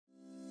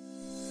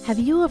Have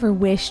you ever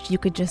wished you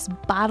could just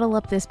bottle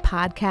up this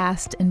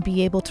podcast and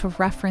be able to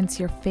reference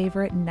your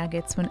favorite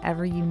nuggets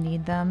whenever you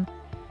need them?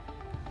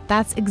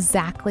 That's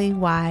exactly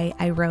why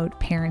I wrote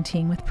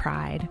Parenting with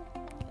Pride.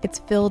 It's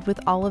filled with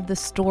all of the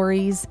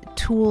stories,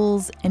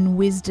 tools, and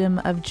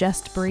wisdom of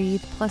Just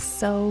Breathe, plus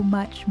so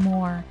much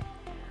more.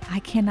 I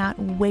cannot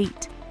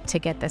wait to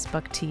get this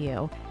book to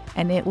you,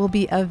 and it will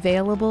be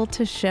available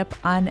to ship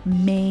on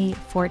May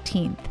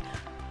 14th.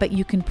 But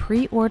you can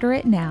pre-order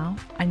it now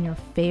on your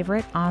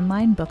favorite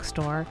online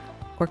bookstore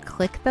or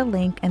click the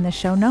link in the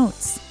show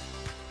notes.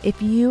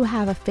 If you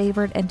have a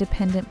favorite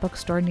independent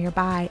bookstore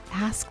nearby,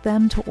 ask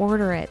them to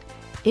order it.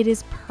 It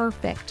is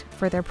perfect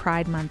for their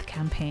Pride Month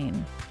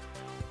campaign.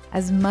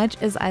 As much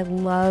as I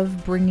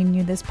love bringing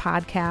you this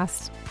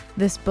podcast,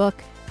 this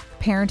book,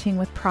 Parenting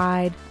with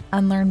Pride,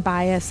 Unlearn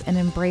Bias and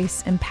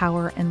Embrace,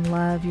 Empower, and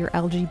Love Your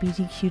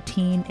LGBTQ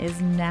Teen is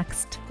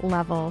next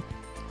level.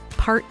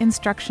 Part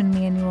instruction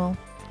manual,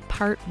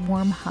 part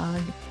warm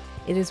hug.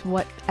 It is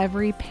what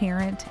every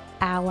parent,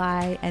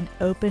 ally, and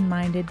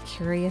open-minded,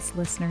 curious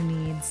listener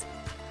needs.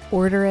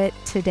 Order it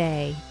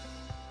today.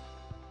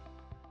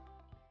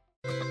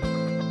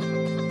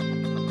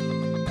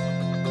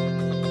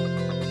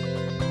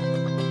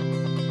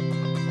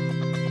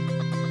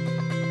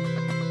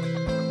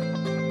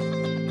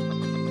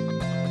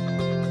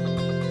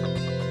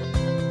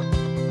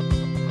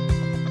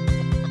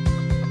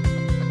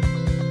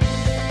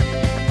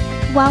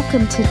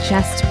 Welcome to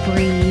Just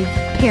Breathe,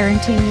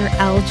 Parenting Your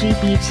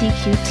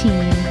LGBTQ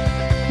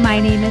Teen. My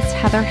name is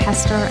Heather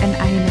Hester, and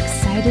I am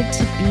excited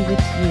to be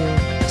with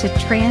you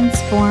to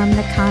transform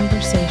the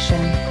conversation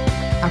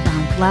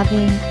around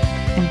loving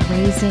and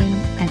raising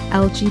an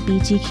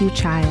LGBTQ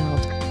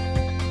child.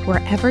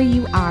 Wherever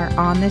you are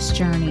on this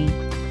journey,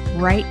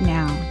 right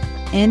now,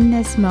 in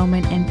this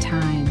moment in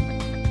time,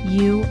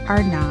 you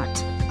are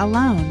not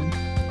alone.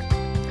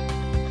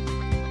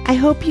 I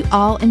hope you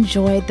all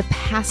enjoyed the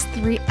past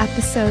 3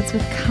 episodes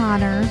with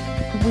Connor.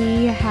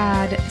 We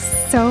had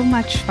so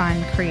much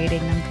fun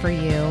creating them for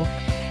you,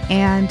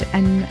 and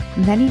in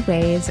many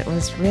ways it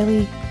was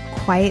really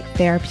quite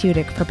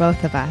therapeutic for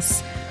both of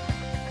us.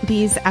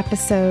 These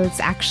episodes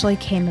actually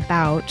came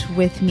about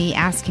with me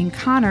asking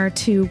Connor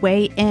to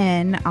weigh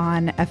in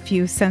on a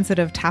few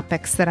sensitive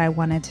topics that I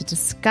wanted to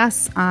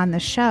discuss on the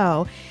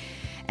show.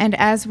 And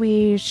as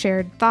we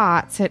shared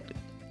thoughts, it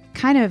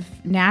kind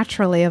of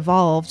naturally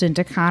evolved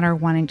into Connor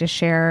wanting to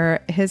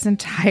share his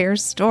entire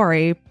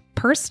story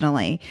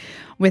personally,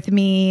 with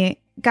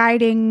me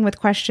guiding with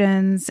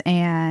questions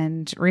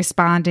and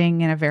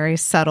responding in a very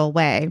subtle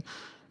way.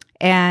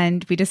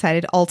 And we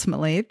decided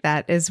ultimately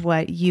that is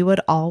what you would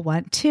all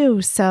want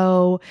too.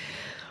 So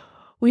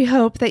we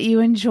hope that you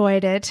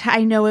enjoyed it.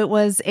 I know it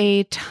was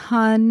a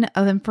ton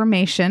of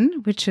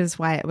information, which is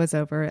why it was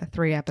over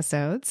 3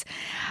 episodes.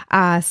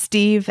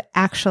 Steve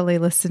actually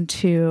listened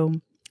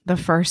to the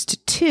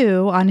first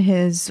 2 on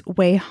his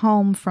way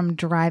home from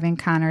driving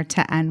Connor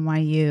to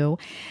NYU,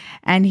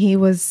 and he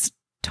was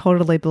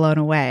totally blown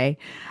away.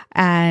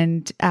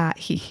 And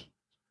he,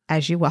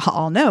 as you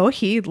all know,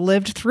 he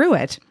lived through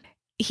it.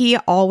 He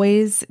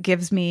always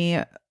gives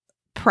me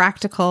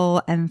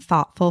practical and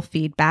thoughtful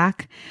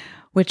feedback,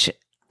 which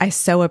I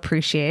so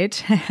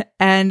appreciate.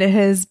 And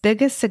his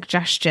biggest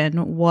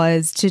suggestion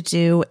was to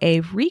do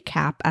a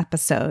recap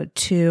episode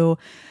to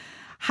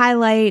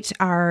highlight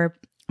our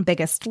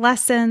biggest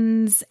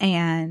lessons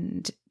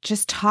and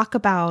just talk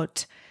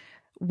about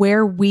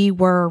where we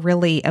were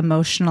really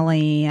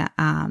emotionally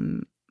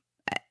and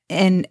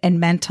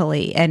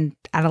mentally and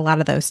at a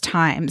lot of those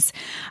times,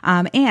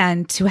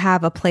 and to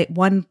have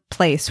one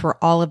place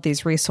where all of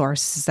these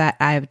resources that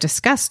I've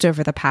discussed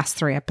over the past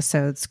 3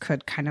 episodes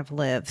could kind of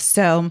live.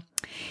 So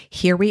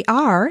here we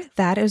are.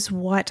 That is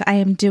what I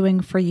am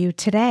doing for you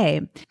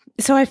today.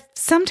 So I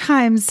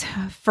sometimes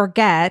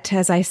forget,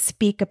 as I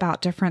speak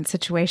about different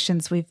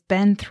situations we've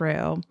been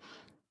through,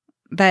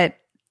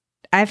 that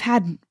I've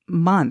had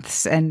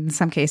months, and in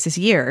some cases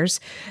years,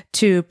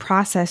 to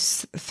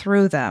process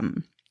through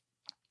them.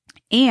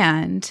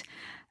 And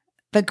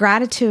the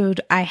gratitude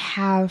I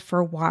have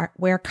for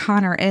where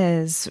Connor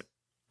is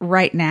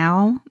right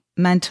now,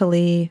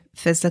 mentally,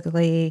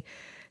 physically,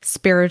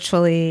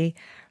 spiritually,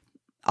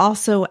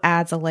 also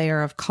adds a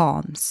layer of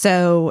calm.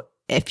 So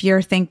if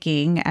you're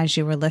thinking as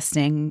you were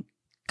listening,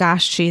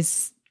 gosh,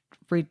 she's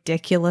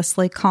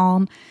ridiculously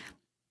calm,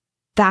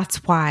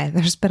 that's why.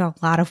 There's been a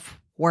lot of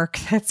work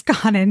that's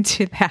gone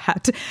into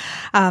that.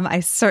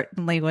 I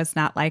certainly was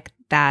not like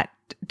that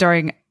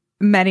during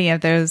many of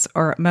those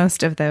or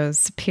most of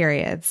those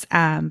periods,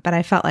 but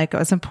I felt like it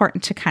was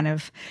important to kind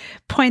of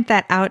point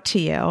that out to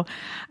you.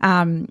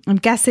 I'm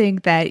guessing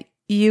that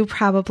you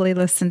probably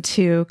listened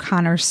to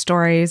Connor's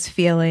stories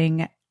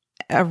feeling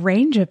a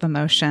range of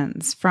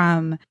emotions,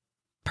 from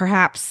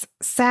perhaps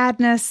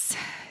sadness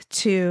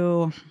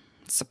to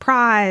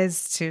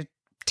surprise to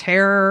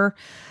terror,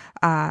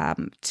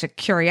 to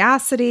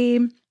curiosity,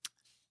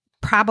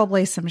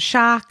 probably some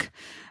shock,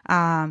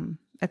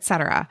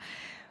 etc.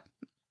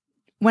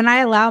 When I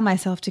allow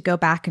myself to go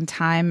back in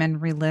time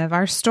and relive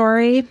our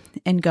story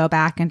and go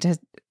back into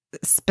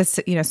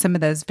some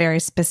of those very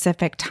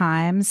specific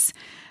times,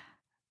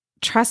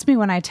 trust me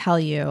when I tell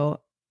you,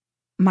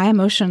 my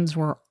emotions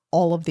were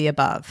all of the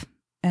above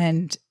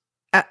and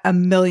a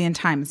million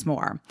times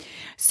more.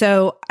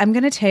 So I'm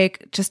going to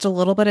take just a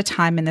little bit of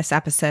time in this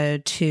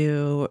episode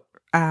to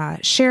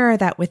share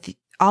that with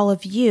all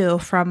of you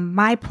from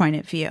my point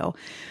of view.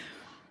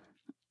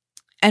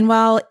 And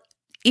while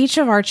each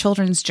of our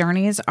children's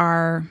journeys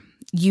are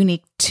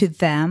unique to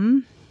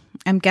them,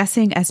 I'm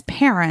guessing as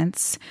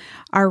parents,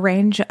 our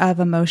range of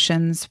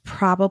emotions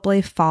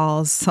probably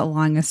falls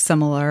along a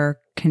similar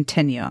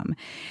continuum.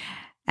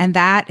 And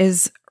that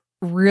is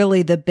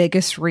really the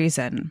biggest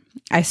reason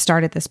I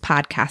started this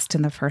podcast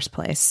in the first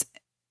place.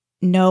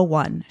 No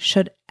one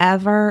should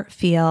ever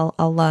feel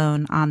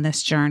alone on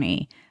this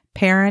journey,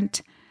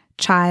 parent,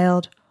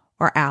 child,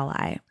 or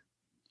ally.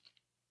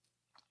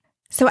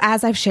 So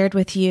as I've shared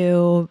with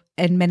you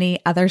and many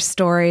other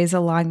stories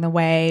along the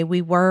way,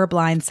 we were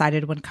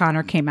blindsided when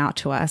Connor came out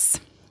to us.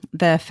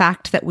 The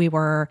fact that we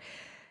were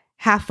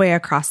halfway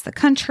across the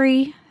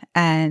country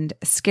and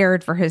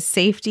scared for his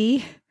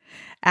safety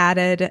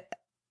added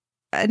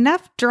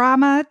enough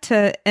drama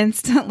to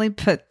instantly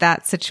put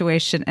that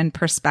situation in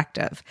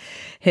perspective.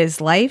 His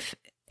life,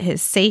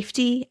 his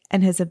safety,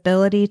 and his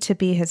ability to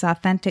be his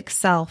authentic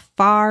self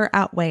far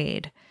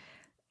outweighed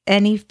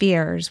any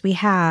fears we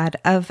had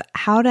of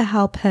how to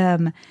help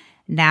him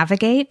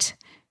navigate,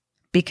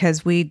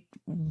 because we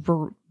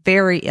were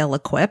very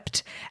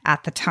ill-equipped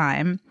at the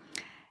time,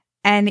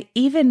 and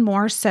even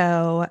more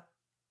so,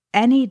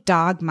 any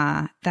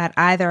dogma that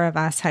either of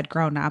us had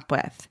grown up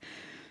with.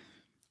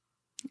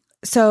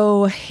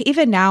 So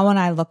even now when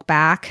I look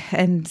back,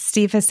 and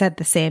Steve has said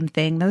the same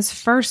thing, those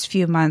first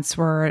few months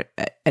were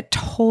a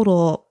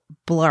total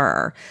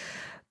blur.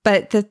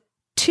 But the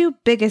two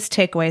biggest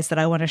takeaways that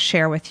I want to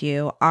share with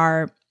you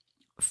are,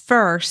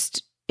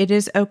 first, it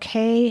is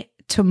okay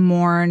to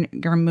mourn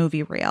your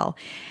movie reel.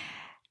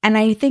 And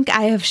I think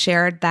I have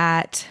shared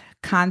that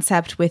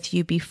concept with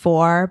you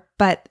before,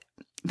 but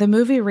the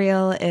movie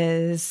reel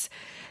is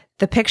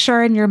the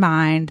picture in your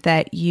mind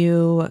that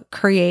you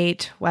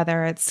create,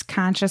 whether it's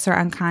conscious or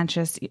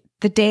unconscious,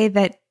 the day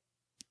that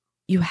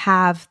you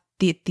have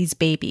these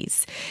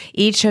babies,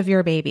 each of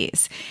your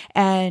babies,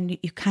 and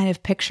you kind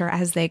of picture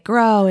as they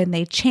grow and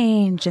they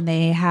change and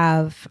they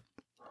have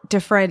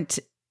different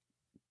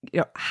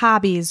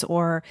hobbies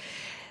or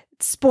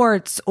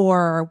sports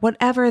or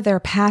whatever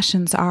their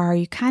passions are.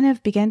 You kind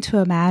of begin to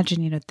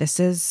imagine, this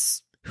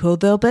is who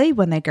they'll be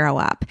when they grow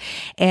up.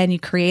 And you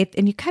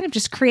kind of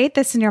just create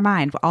this in your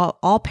mind.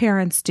 All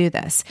parents do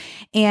this.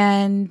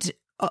 And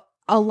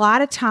a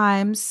lot of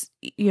times,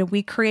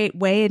 we create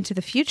way into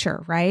the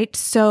future, right?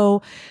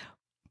 So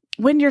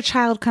when your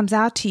child comes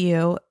out to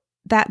you,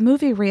 that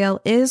movie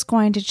reel is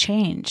going to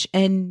change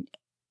in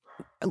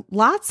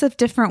lots of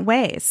different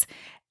ways.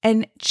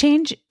 And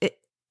change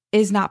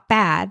is not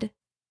bad.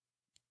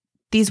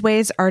 These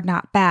ways are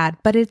not bad,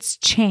 but it's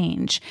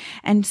change.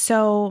 And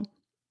so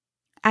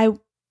I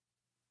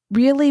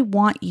really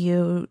want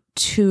you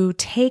to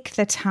take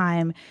the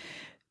time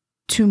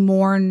to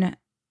mourn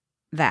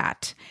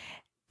that.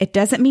 It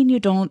doesn't mean you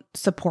don't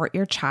support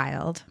your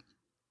child.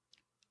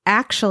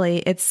 Actually,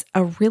 it's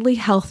a really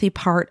healthy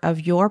part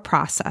of your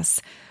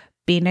process,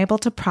 being able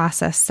to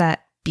process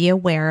that, be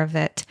aware of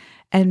it,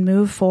 and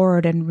move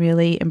forward and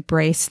really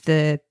embrace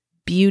the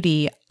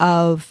beauty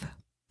of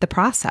the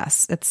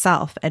process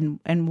itself and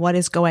what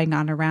is going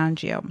on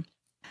around you.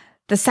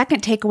 The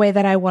second takeaway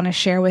that I want to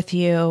share with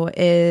you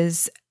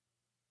is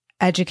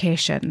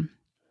education.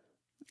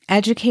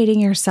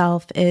 Educating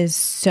yourself is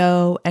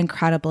so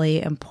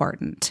incredibly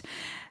important.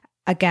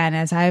 Again,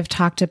 as I've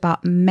talked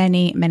about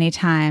many, many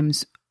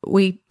times,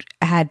 we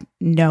had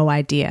no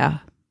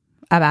idea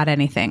about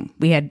anything.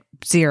 We had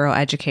zero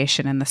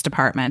education in this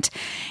department.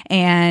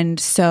 And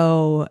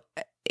so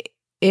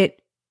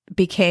it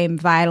became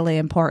vitally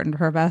important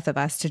for both of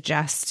us to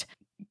just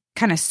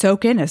kind of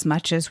soak in as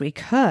much as we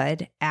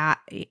could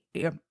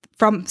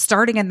from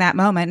starting in that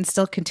moment and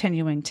still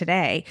continuing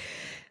today.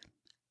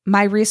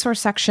 My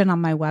resource section on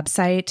my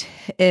website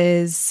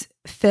is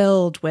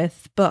filled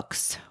with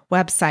books,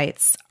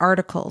 websites,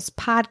 articles,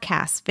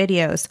 podcasts,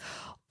 videos,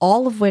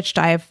 all of which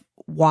I've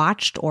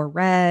watched or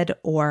read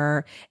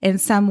or in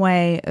some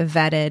way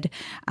vetted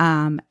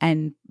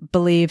and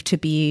believe to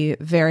be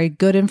very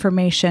good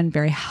information,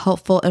 very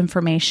helpful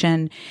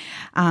information.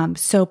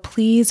 So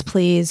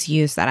please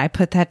use that. I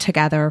put that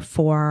together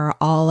for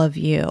all of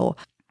you.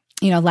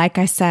 Like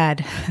I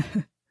said,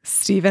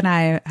 Steve and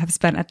I have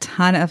spent a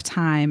ton of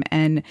time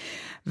in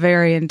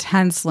very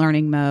intense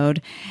learning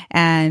mode.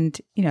 And,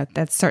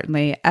 that's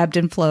certainly ebbed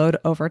and flowed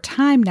over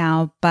time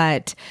now.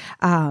 But,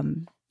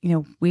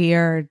 we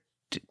are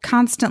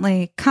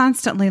constantly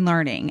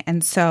learning.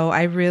 And so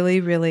I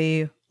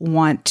really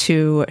want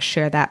to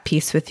share that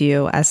piece with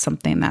you as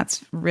something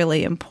that's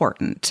really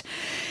important.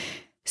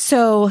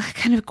 So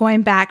kind of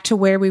going back to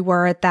where we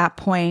were at that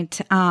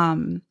point,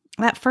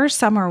 that first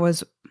summer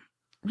was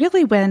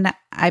really when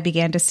I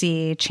began to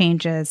see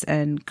changes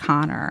in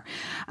Connor.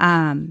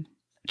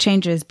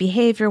 changes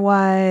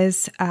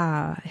behavior-wise,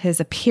 his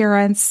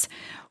appearance,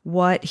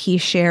 what he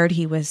shared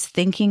he was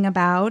thinking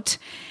about.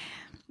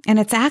 And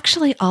it's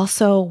actually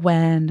also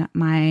when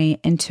my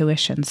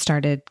intuition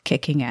started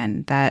kicking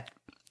in, that,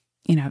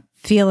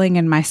 feeling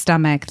in my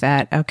stomach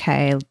that,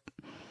 okay,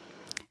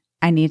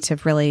 I need to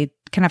really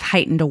kind of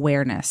heightened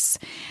awareness.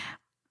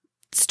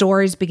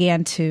 Stories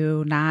began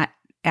to not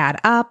add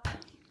up.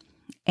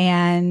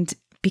 And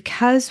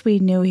because we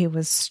knew he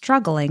was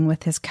struggling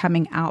with his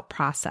coming out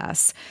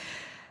process,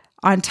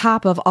 on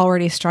top of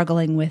already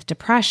struggling with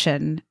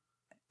depression,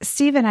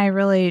 Steve and I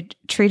really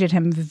treated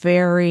him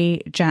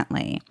very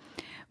gently,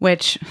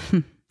 which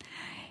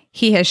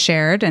he has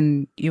shared,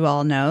 and you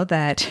all know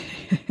that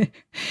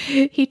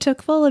he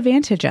took full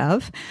advantage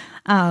of.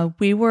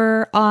 We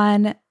were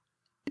on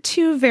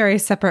two very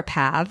separate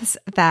paths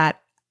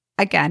that,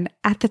 again,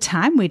 at the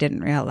time we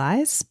didn't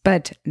realize,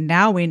 but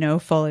now we know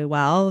fully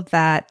well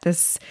that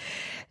this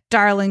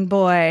darling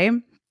boy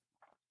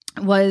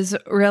was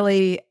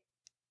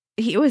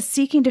he was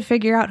seeking to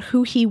figure out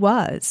who he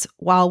was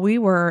while we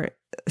were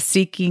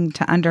seeking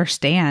to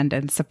understand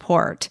and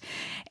support.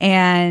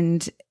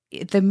 And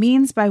the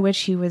means by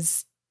which he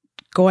was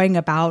going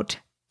about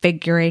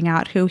figuring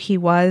out who he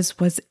was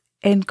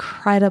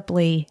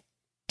incredibly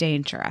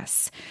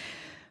dangerous.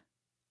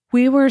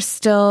 We were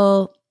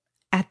still,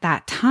 at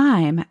that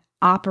time,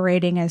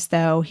 operating as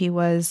though he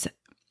was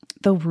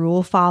the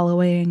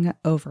rule-following,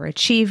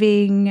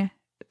 overachieving,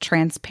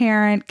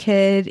 transparent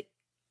kid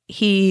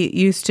he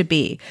used to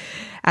be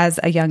as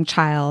a young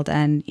child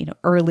and,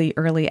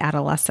 early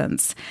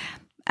adolescence.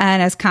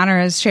 And as Connor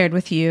has shared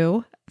with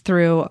you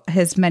through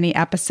his many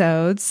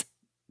episodes,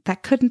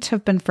 that couldn't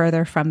have been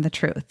further from the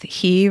truth.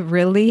 He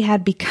really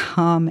had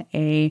become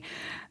a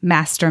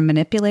master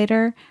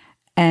manipulator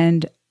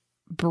and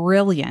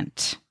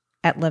brilliant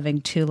at living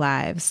two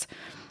lives.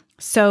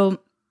 So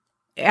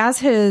as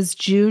his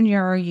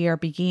junior year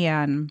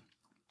began,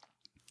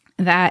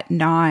 that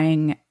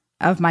gnawing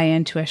of my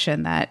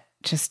intuition, that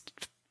just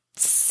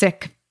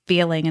sick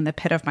feeling in the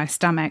pit of my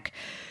stomach,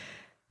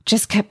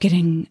 just kept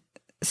getting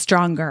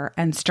stronger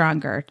and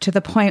stronger, to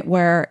the point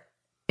where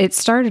it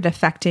started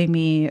affecting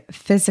me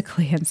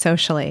physically and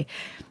socially.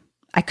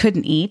 I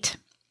couldn't eat.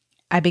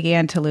 I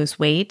began to lose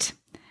weight.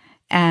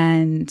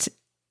 And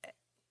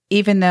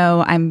even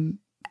though I'm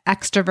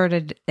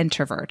extroverted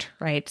introvert,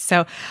 right?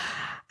 So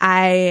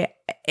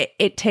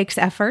it takes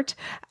effort.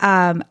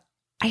 I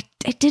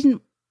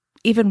didn't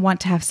even want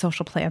to have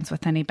social plans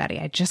with anybody.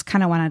 I just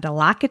kind of wanted to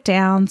lock it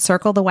down,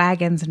 circle the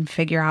wagons, and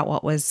figure out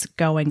what was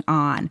going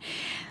on.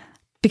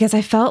 Because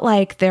I felt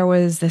like there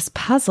was this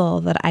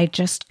puzzle that I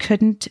just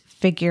couldn't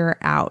figure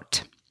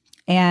out.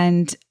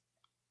 And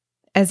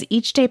as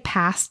each day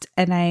passed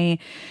and I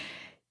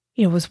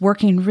was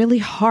working really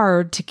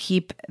hard to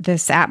keep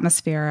this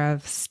atmosphere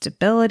of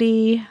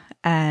stability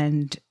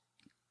and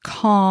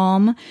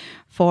calm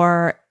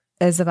for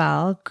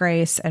Isabel,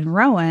 Grace, and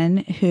Rowan,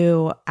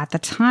 who at the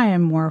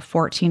time were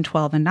 14,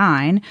 12, and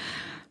 9,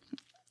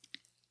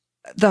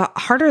 the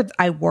harder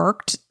I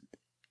worked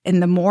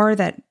and the more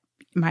that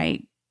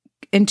my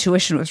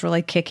intuition was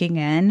really kicking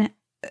in,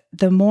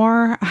 the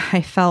more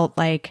I felt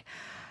like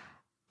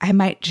I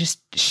might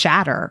just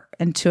shatter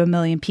into a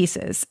million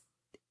pieces.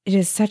 It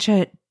is such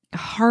a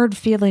hard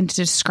feeling to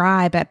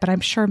describe it, but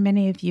I'm sure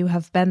many of you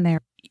have been there.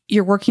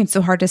 You're working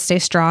so hard to stay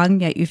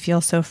strong, yet you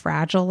feel so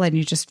fragile, and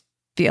you just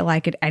feel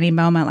like at any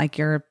moment, like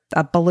you're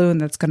a balloon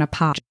that's going to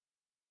pop.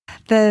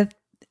 The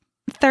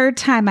third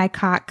time I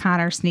caught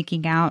Connor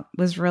sneaking out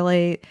was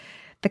really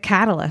the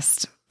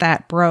catalyst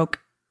that broke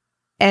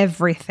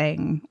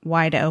everything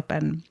wide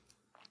open.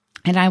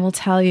 And I will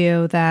tell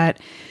you that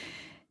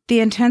the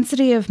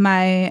intensity of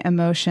my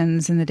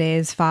emotions in the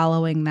days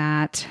following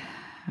that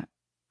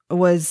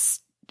was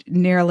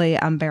nearly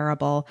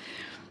unbearable.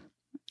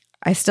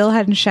 I still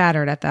hadn't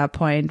shattered at that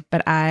point,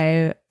 but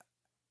I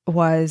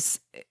was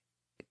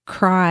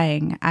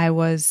crying. I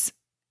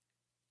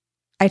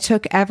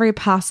took every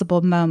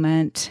possible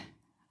moment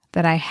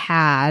that I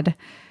had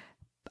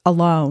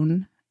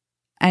alone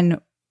and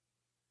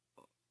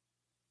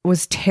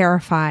was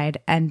terrified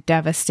and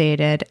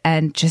devastated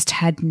and just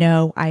had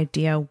no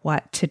idea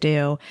what to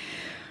do.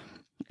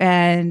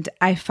 And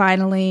I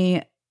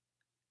finally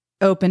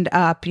opened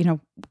up,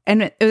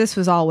 and this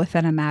was all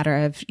within a matter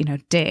of,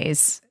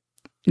 days,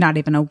 not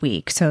even a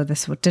week. So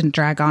this didn't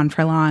drag on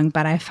for long,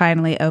 but I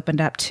finally opened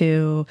up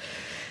to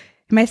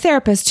my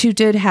therapist, who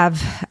did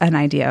have an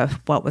idea of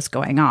what was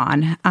going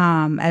on,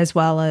 as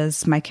well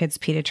as my kid's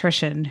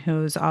pediatrician,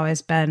 who's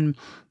always been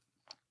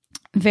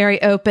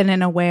very open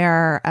and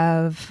aware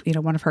of,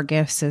 one of her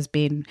gifts is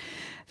being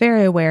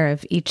very aware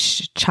of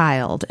each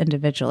child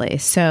individually.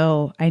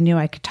 So I knew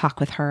I could talk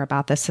with her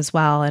about this as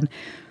well. And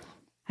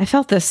I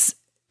felt this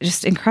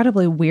just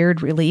incredibly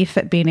weird relief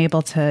at being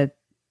able to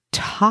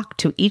talk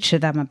to each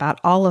of them about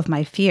all of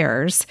my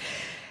fears,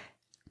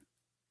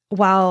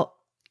 while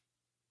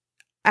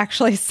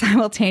actually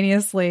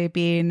simultaneously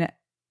being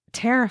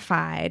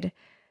terrified,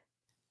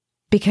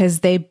 because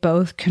they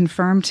both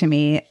confirmed to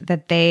me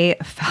that they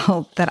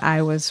felt that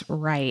I was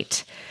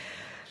right.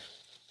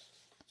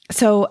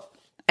 So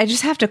I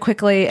just have to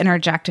quickly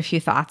interject a few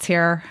thoughts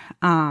here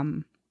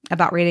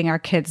about reading our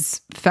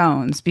kids'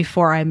 phones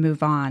before I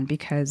move on,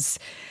 because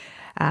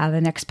the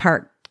next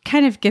part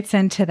kind of gets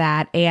into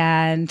that.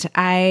 And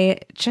I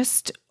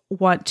just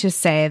want to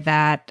say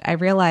that I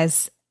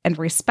realize and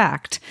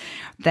respect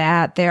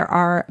that there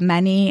are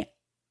many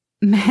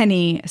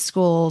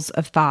schools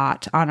of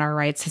thought on our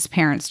rights as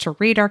parents to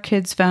read our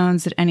kids'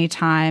 phones at any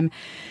time,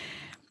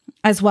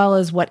 as well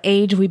as what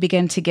age we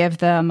begin to give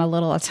them a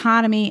little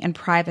autonomy and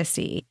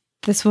privacy.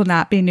 This will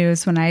not be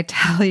news when I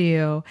tell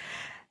you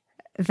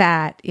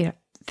that,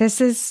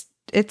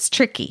 it's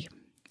tricky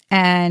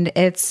and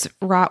it's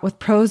wrought with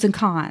pros and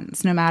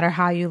cons, no matter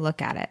how you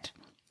look at it.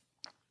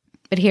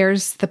 But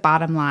here's the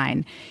bottom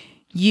line.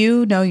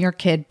 You know your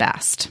kid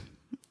best.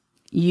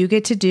 You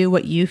get to do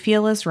what you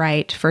feel is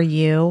right for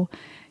you,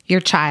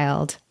 your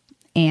child,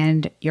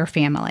 and your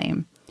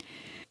family.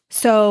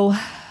 So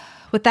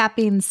with that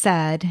being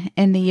said,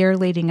 in the year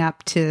leading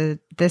up to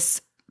this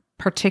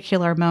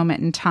particular moment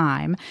in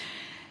time,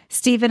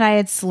 Steve and I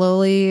had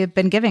slowly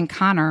been giving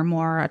Connor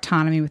more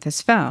autonomy with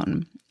his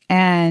phone.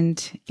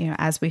 And,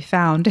 as we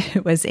found,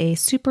 it was a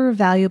super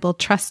valuable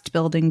trust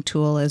building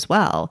tool as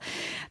well.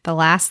 The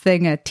last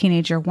thing a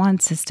teenager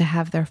wants is to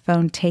have their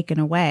phone taken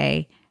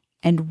away,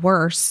 and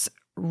worse,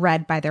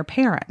 read by their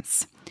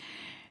parents.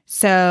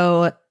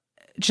 So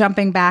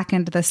jumping back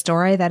into the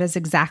story, that is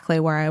exactly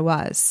where I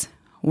was,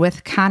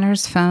 with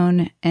Connor's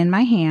phone in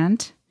my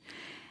hand,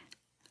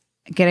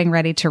 getting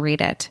ready to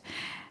read it.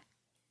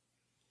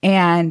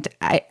 And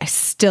I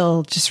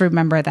still just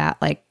remember that,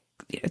 like,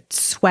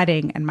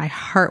 sweating and my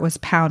heart was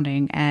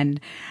pounding, and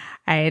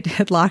I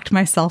had locked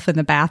myself in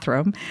the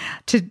bathroom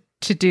to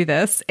do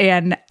this.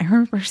 And I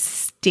remember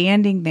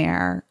standing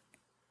there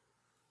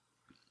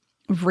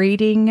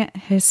reading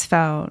his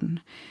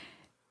phone,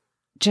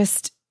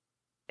 just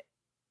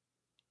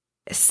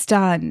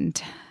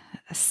stunned,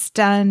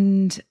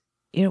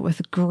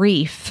 with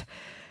grief,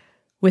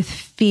 with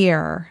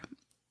fear.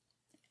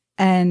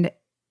 And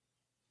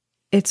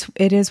it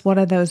is one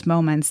of those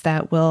moments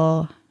that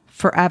will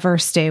forever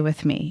stay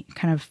with me,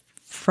 kind of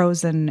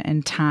frozen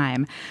in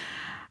time.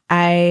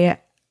 I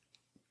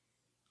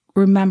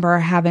remember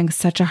having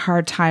such a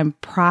hard time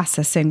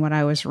processing what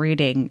I was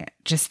reading,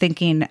 just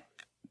thinking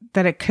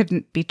that it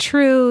couldn't be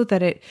true,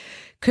 that it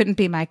couldn't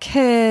be my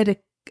kid.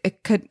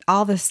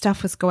 All this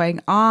stuff was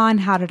going on.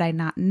 How did I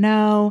not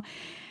know?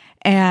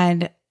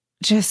 And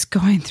just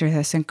going through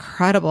this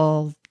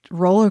incredible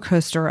roller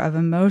coaster of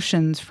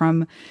emotions,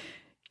 from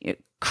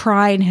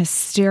crying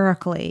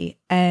hysterically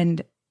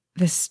and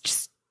this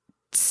just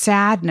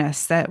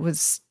sadness that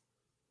was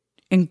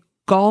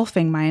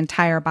engulfing my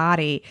entire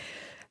body,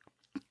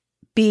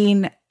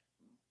 being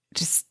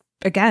just,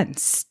 again,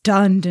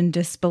 stunned in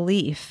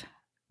disbelief,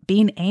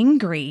 being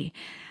angry.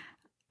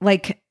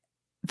 Like,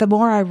 the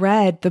more I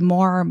read, the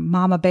more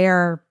Mama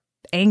Bear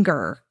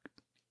anger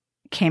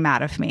came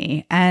out of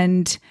me.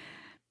 And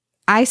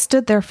I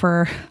stood there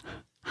for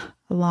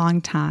a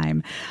long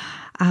time,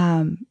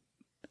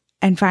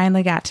 and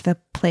finally got to the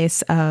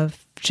place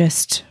of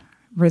just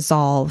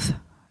resolve,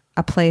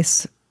 a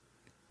place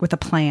with a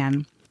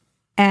plan.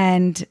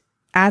 And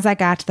as I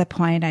got to the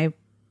point, I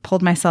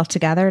pulled myself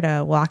together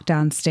to walk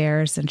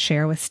downstairs and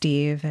share with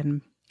Steve,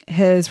 and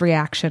his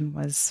reaction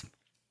was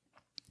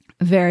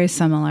very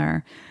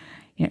similar,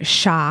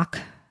 shock.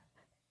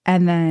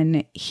 And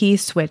then he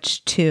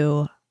switched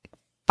to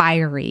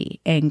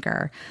fiery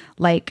anger,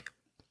 like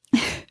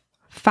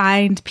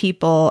find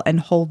people and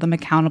hold them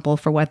accountable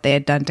for what they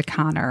had done to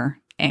Connor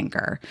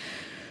anger.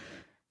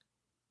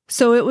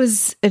 So it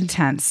was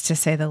intense, to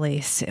say the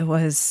least. It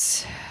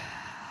was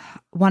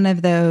one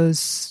of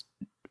those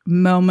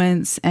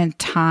moments in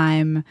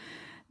time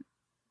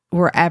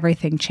where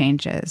everything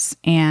changes,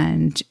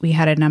 and we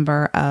had a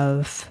number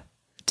of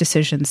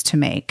decisions to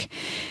make,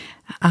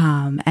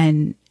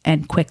 and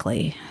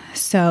quickly.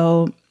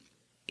 So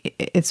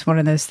it's one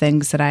of those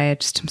things that I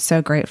just am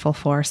so grateful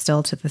for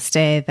still to this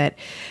day, that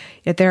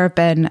there have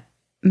been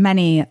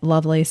many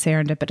lovely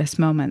serendipitous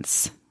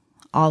moments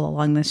all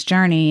along this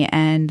journey.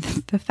 And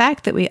the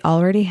fact that we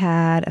already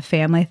had a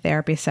family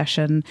therapy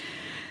session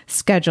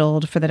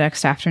scheduled for the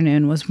next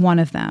afternoon was one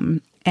of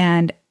them.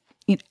 And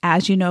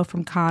as you know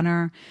from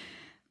Connor,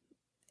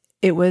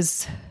 it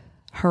was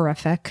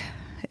horrific.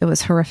 It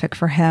was horrific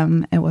for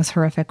him. It was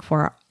horrific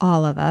for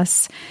all of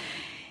us.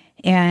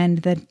 And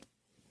the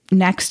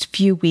next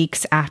few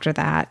weeks after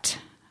that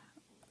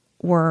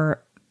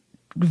were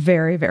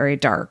very, very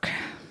dark.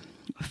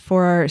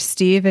 For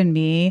Steve and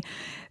me,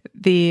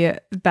 the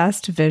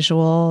best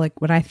visual, like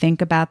when I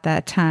think about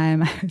that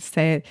time, I would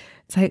say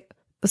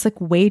it's like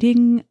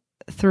wading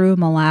through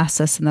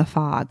molasses in the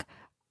fog.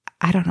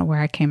 I don't know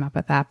where I came up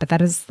with that, but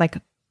that is like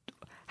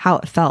how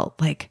it felt.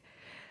 Like,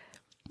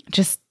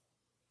 just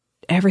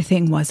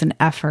everything was an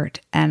effort,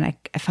 and I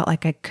felt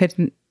like I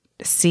couldn't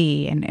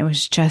see, and it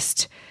was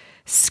just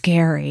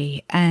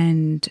scary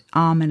and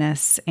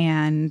ominous,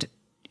 and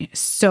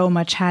so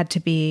much had to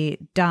be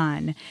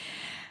done.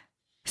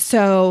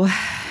 So,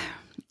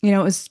 it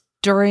was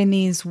during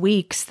these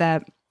weeks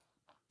that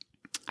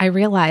I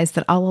realized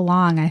that all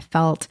along I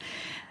felt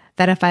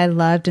that if I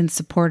loved and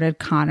supported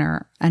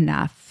Connor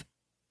enough,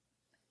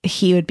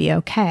 he would be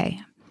okay.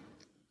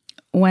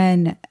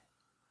 When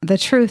the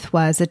truth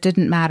was, it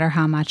didn't matter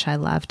how much I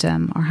loved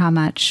him or how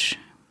much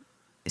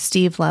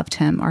Steve loved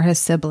him or his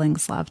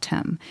siblings loved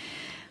him.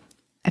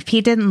 If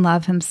he didn't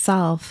love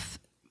himself,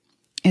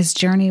 his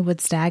journey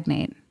would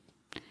stagnate.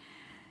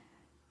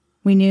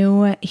 We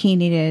knew he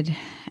needed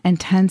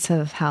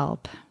intensive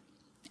help,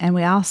 and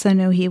we also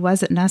knew he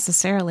wasn't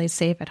necessarily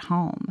safe at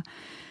home.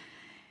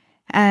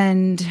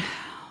 And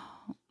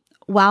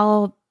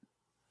while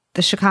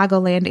the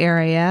Chicagoland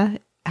area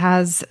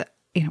has,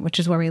 which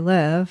is where we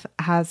live,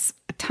 has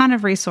a ton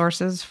of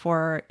resources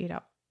for,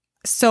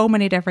 so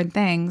many different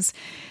things,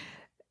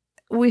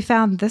 we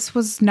found this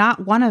was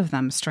not one of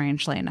them,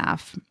 strangely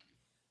enough.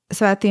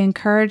 So at the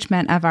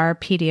encouragement of our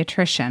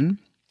pediatrician,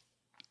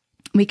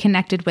 we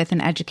connected with an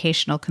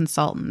educational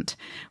consultant,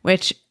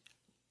 which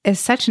is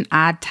such an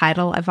odd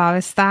title, I've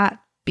always thought,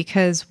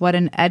 because what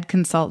an ed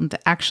consultant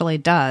actually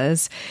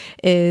does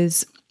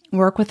is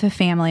work with a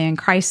family in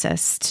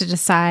crisis to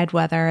decide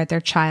whether their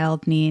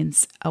child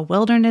needs a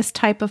wilderness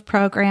type of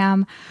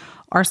program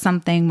or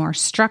something more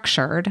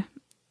structured,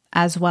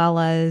 as well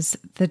as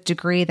the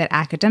degree that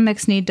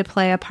academics need to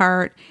play a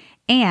part,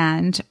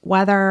 and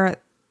whether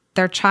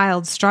their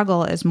child's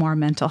struggle is more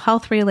mental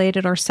health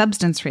related or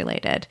substance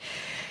related.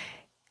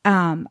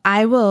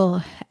 I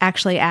will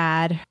actually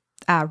add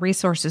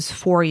resources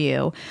for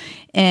you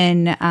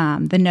in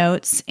the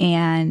notes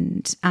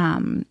and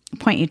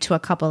point you to a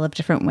couple of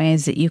different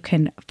ways that you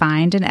can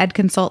find an ed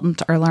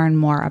consultant or learn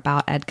more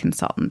about ed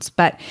consultants.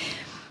 But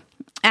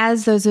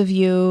as those of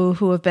you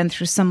who have been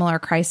through similar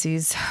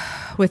crises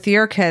with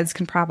your kids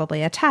can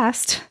probably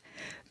attest,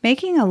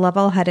 making a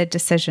level-headed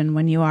decision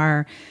when you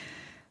are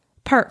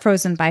part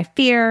frozen by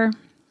fear,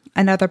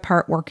 another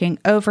part working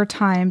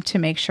overtime to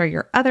make sure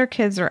your other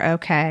kids are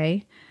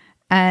okay,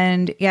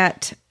 and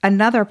yet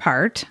another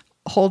part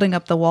holding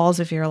up the walls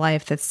of your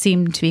life that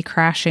seem to be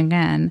crashing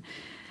in,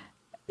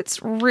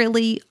 it's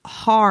really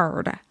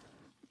hard.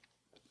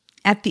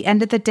 At the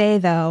end of the day,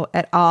 though,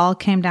 it all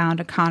came down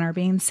to Connor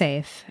being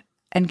safe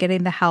and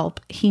getting the help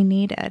he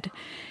needed.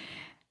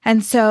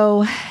 And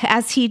so,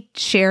 as he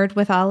shared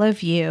with all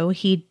of you,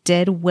 he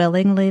did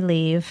willingly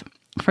leave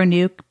for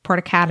Newport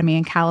Academy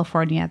in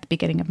California at the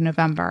beginning of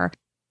November.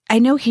 I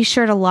know he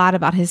shared a lot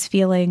about his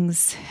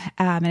feelings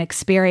and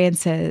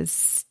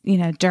experiences,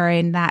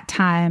 during that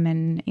time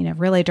and,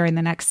 really during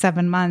the next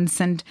 7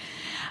 months. And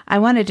I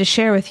wanted to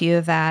share with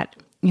you that,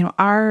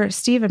 our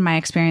Steve and my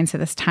experience at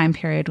this time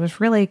period was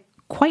really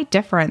quite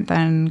different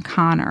than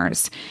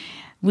Connor's.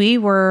 We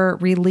were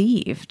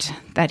relieved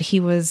that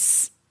he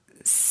was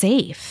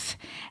safe,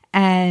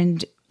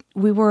 and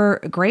we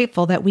were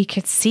grateful that we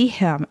could see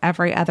him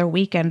every other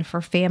weekend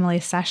for family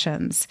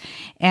sessions,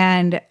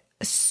 and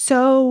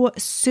so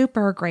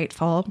super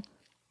grateful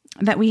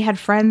that we had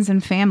friends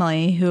and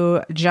family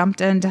who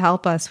jumped in to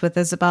help us with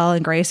Isabel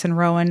and Grace and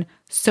Rowan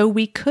so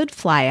we could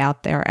fly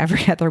out there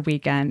every other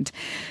weekend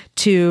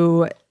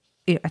to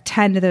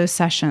attend those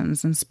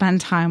sessions and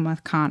spend time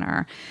with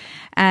Connor.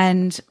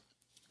 And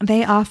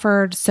they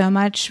offered so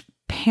much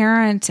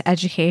parent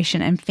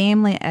education and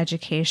family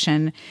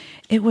education.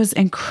 It was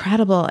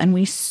incredible, and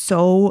we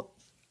so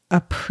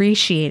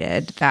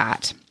appreciated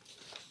that.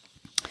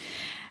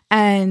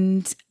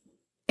 And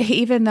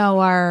even though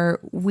our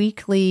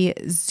weekly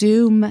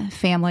Zoom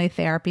family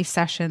therapy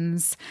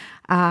sessions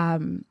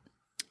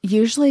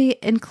usually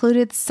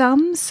included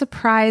some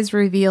surprise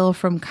reveal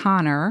from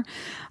Connor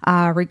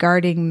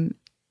regarding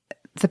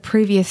the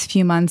previous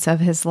few months of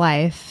his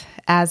life,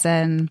 as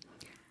in,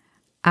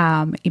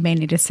 you may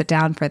need to sit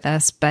down for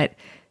this, but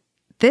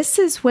this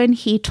is when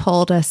he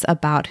told us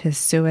about his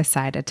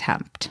suicide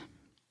attempt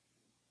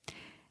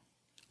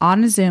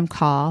on a Zoom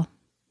call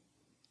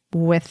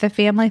with the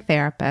family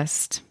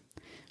therapist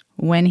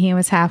when he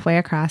was halfway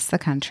across the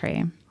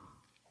country.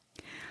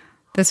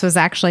 This was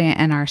actually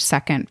in our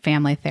second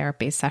family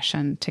therapy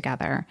session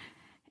together.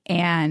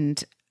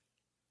 And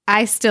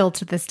I still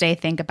to this day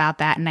think about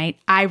that night.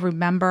 I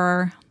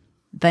remember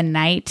the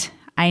night.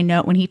 I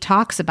know when he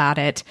talks about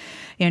it,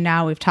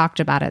 now we've talked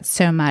about it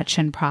so much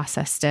and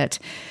processed it.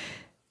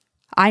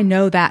 I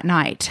know that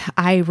night.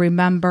 I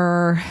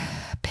remember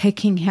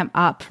picking him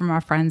up from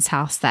our friend's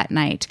house that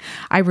night.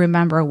 I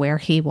remember where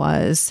he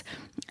was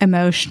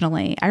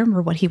emotionally. I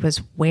remember what he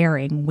was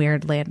wearing,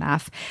 weirdly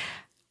enough.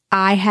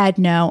 I had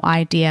no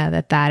idea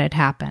that had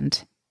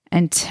happened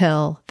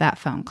until that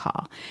phone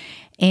call.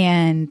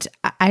 And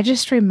I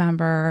just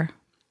remember,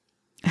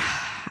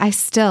 I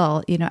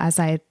still, as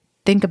I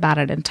think about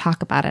it and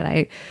talk about it,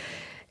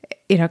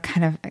 I,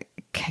 kind of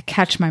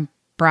catch my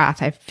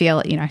breath. I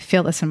feel, I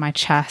feel this in my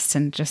chest,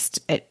 and just,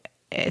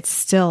 it's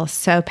still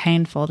so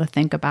painful to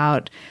think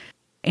about,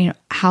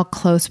 how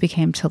close we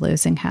came to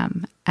losing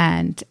him,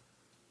 and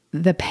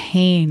the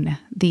pain,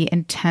 the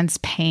intense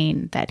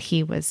pain that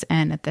he was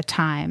in at the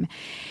time.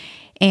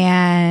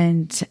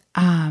 And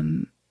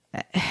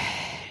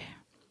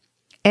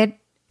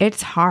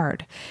it's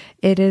hard.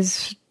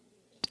 It's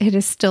it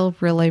is still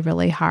really,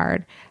 really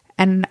hard.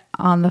 And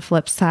on the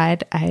flip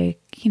side,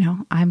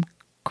 I'm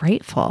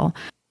grateful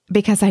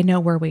because I know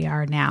where we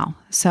are now.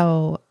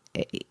 So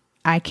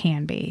I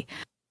can be.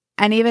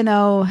 And even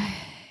though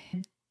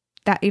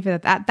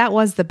that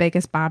was the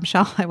biggest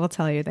bombshell, I will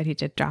tell you that he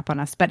did drop on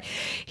us, but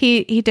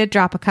he did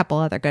drop a couple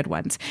other good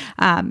ones.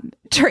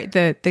 During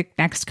the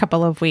next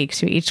couple of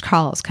weeks, each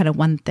call is kind of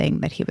one thing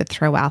that he would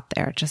throw out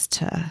there just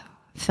to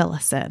fill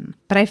us in.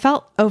 But I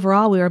felt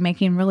overall we were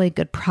making really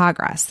good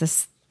progress.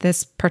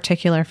 This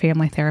particular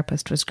family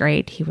therapist was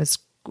great. He was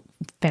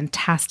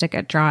fantastic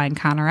at drawing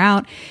Connor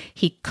out.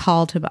 He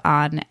called him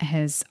on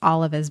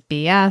all of his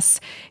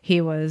BS.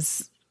 He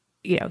was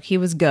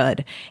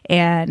good,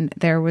 and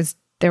there was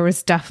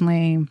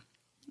definitely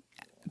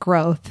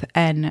growth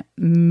and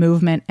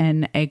movement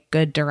in a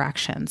good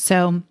direction.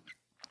 So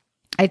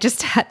I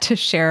just had to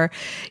share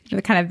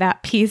kind of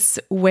that piece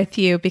with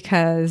you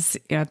because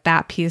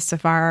that piece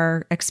of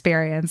our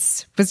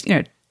experience was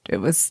it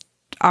was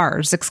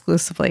ours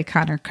exclusively.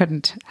 Connor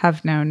couldn't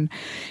have known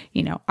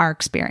our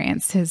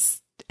experience.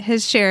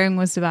 His sharing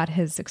was about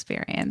his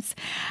experience.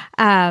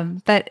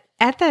 But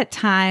at that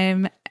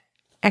time,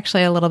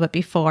 actually a little bit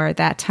before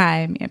that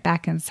time,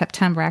 back in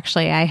September,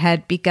 actually, I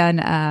had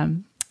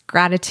begun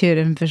gratitude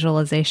and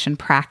visualization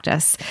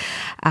practice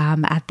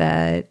at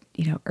the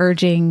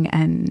urging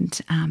and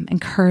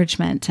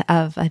encouragement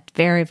of a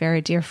very,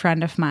 very dear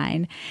friend of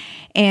mine.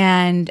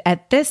 And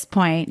at this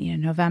point,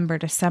 November,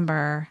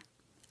 December,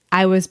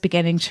 I was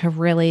beginning to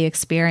really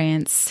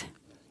experience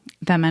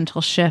the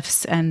mental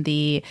shifts and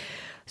the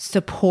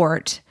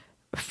support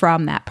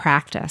from that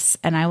practice.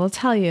 And I will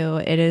tell you,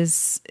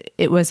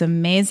 it was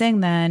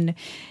amazing then.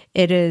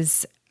 It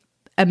is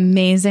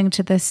amazing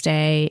to this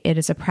day. It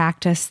is a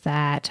practice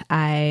that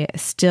I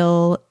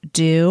still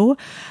do.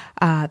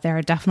 There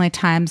are definitely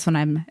times when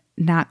I'm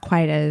not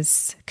quite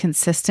as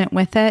consistent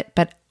with it,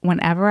 but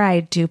whenever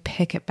I do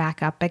pick it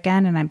back up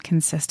again and I'm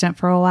consistent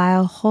for a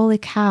while, holy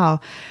cow,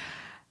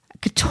 I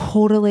could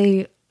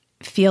totally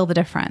feel the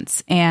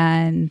difference.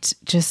 And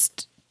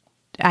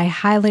I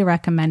highly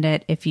recommend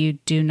it if you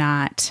do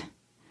not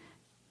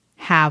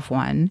have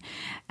one.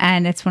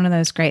 And it's one of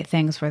those great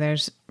things where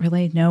there's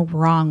really no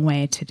wrong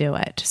way to do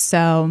it.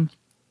 So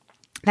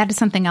that is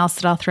something else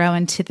that I'll throw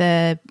into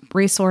the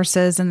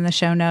resources and the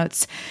show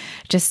notes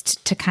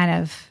just to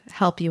kind of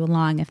help you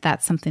along if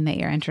that's something that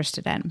you're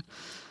interested in.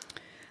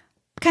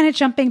 Kind of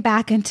jumping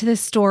back into the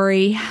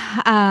story,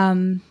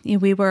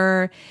 we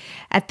were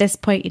at this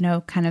point,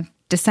 kind of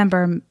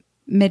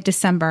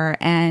mid-December,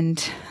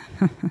 and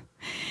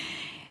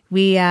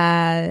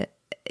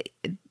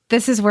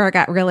this is where it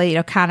got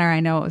really, Connor, I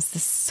know it was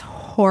this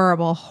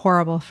horrible,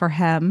 horrible for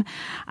him.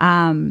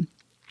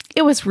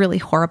 It was really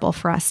horrible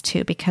for us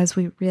too, because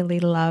we really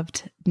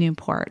loved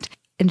Newport.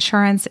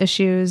 Insurance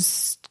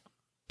issues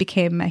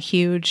became a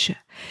huge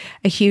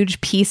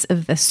piece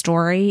of the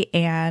story.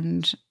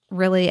 And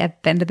really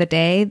at the end of the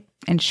day,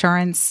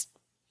 insurance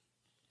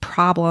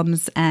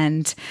problems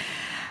and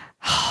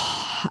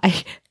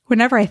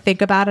whenever I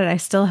think about it, I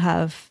still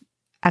have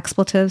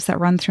expletives that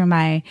run through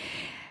my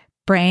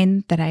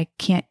brain that I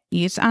can't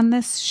use on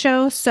this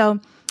show. So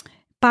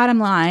bottom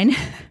line,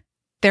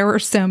 there were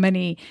so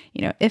many,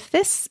 if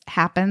this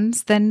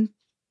happens, then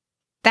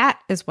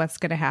that is what's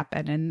going to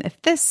happen. And if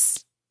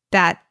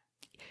that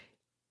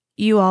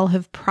you all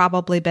have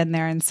probably been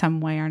there in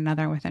some way or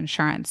another with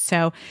insurance.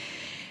 So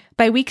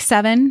by week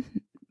 7,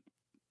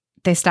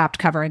 they stopped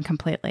covering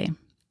completely.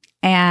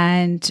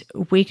 And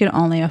we could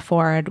only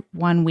afford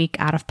 1 week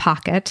out of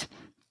pocket.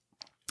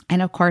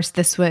 And of course,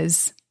 this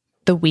was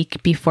the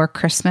week before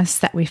Christmas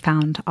that we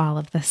found all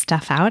of this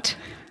stuff out.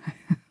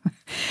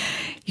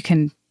 You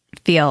can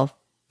feel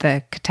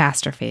the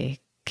catastrophe,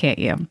 can't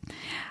you?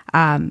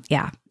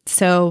 Yeah.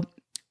 So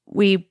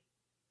we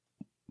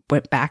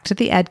went back to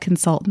the ed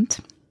consultant,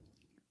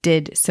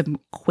 did some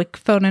quick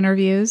phone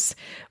interviews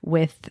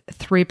with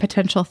 3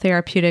 potential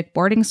therapeutic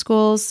boarding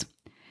schools.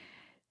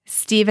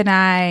 Steve and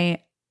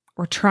I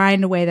were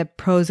trying to weigh the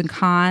pros and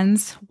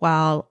cons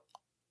while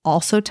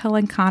also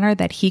telling Connor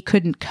that he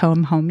couldn't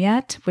come home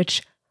yet,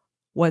 which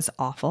was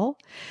awful.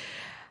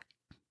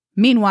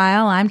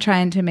 Meanwhile, I'm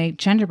trying to make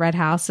gingerbread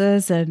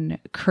houses and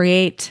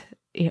create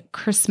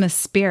Christmas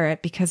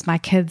spirit because my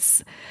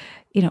kids,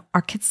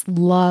 our kids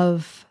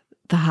love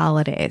the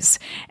holidays.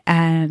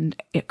 And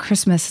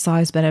Christmas has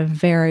always been a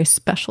very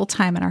special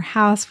time in our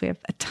house. We have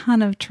a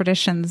ton of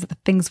traditions, the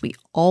things we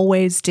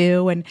always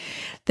do. And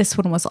this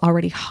one was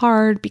already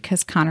hard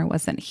because Connor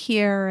wasn't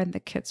here and the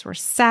kids were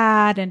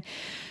sad, and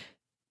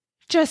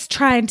just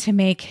trying to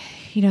make,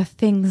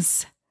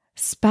 things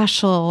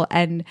special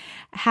and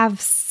have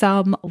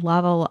some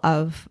level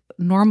of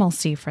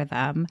normalcy for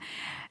them.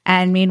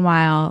 And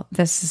meanwhile,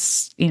 this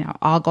is,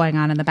 all going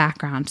on in the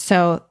background.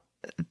 So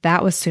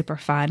that was super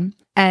fun.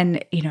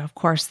 And, of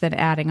course, then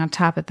adding on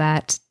top of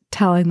that,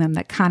 telling them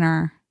that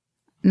Connor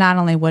not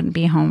only wouldn't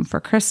be home for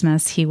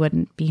Christmas, he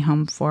wouldn't be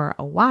home for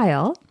a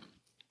while.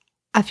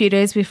 A few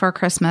days before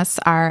Christmas,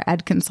 our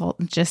ed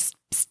consultant just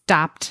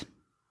stopped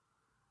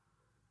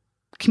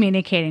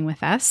communicating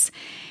with us.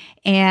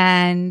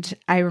 And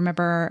I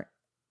remember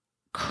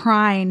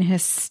crying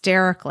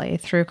hysterically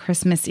through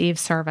Christmas Eve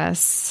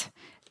service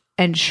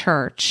in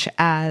church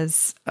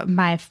as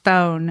my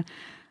phone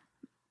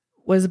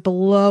was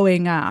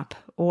blowing up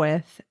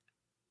with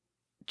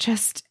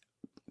just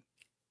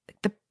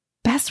the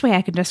best way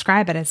I can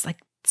describe it is like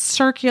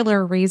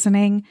circular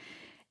reasoning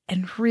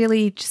and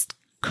really just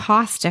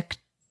caustic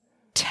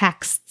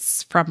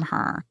texts from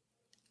her.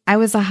 I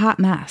was a hot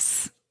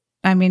mess.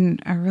 I mean,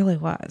 I really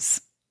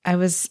was. I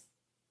was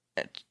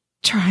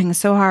trying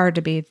so hard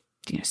to be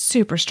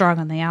super strong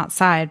on the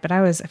outside, but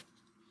I was a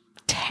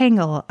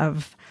tangle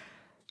of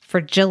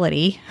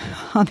fragility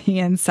on the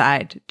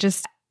inside.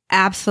 Just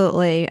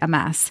absolutely a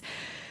mess.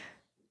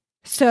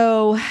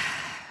 So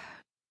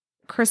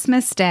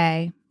Christmas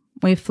Day,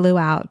 we flew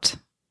out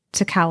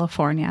to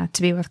California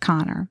to be with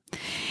Connor.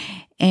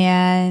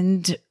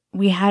 And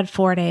we had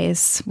 4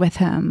 days with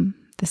him,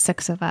 the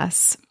 6 of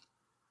us.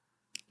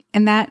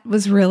 And that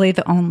was really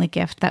the only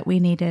gift that we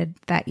needed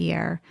that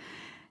year.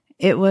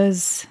 It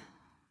was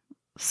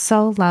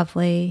so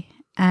lovely.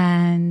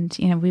 And,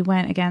 we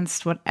went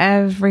against what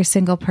every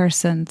single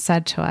person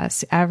said to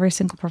us. Every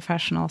single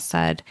professional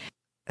said,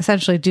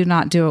 essentially, do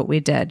not do what we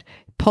did.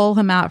 Pull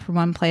him out from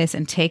one place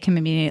and take him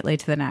immediately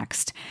to the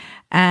next.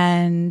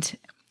 And,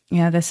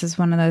 this is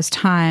one of those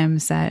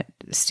times that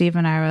Steve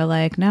and I were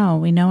like, no,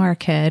 we know our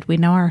kid. We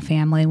know our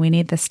family. We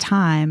need this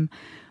time.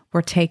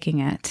 We're taking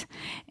it.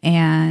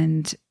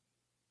 And,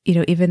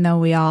 even though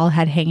we all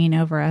had hanging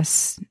over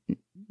us,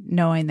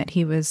 knowing that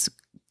he was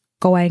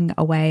going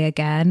away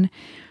again,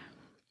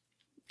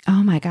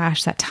 oh my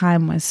gosh, that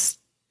time was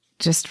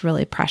just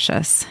really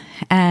precious.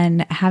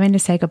 And having to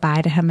say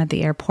goodbye to him at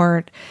the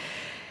airport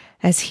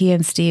as he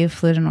and Steve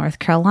flew to North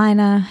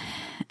Carolina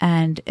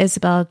and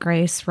Isabel,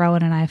 Grace,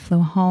 Rowan, and I flew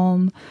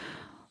home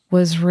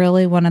was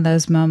really one of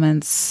those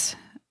moments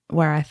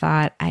where I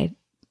thought, I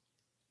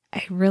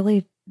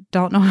really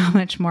don't know how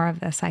much more of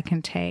this I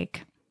can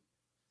take.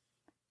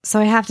 So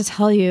I have to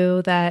tell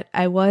you that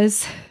I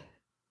was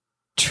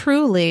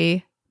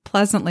truly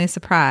pleasantly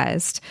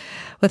surprised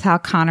with how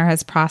Connor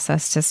has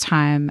processed his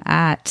time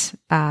at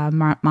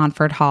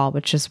Montford Hall,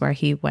 which is where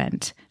he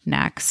went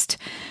next.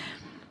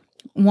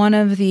 One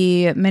of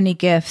the many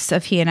gifts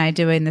of he and I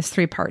doing this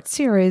 3-part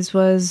series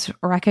was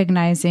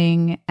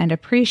recognizing and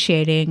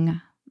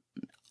appreciating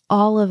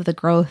all of the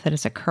growth that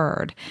has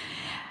occurred,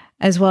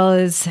 as well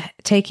as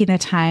taking the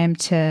time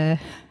to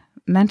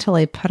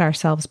mentally put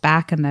ourselves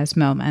back in those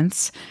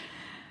moments,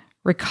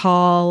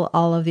 recall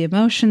all of the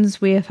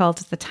emotions we have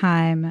felt at the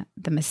time,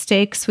 the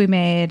mistakes we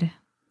made,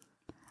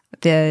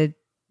 the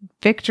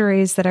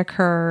victories that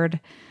occurred,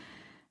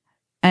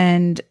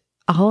 and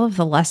all of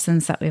the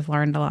lessons that we've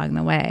learned along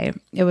the way.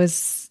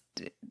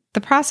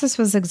 The process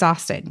was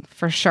exhausting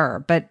for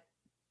sure, but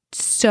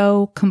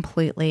so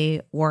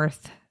completely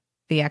worth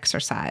the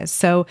exercise.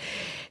 So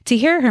to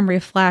hear him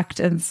reflect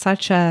in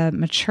such a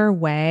mature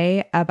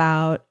way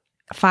about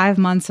 5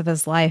 months of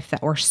his life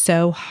that were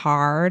so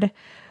hard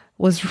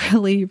was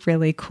really,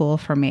 really cool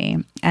for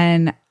me.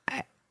 And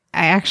I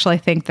actually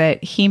think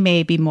that he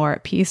may be more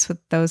at peace with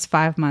those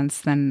 5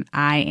 months than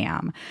I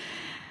am.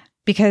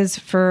 Because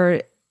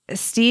for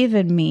Steve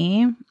and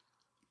me,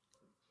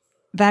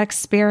 that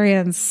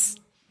experience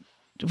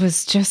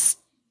was just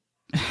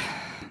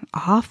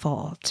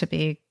awful to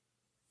be.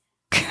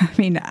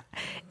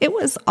 It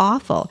was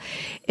awful.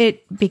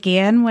 It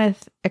began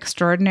with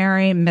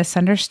extraordinary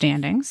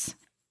misunderstandings.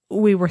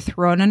 We were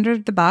thrown under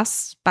the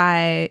bus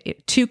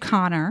to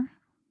Connor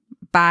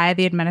by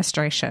the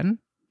administration,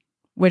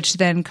 which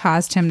then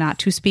caused him not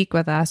to speak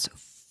with us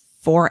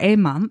for a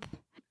month.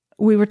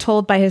 We were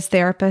told by his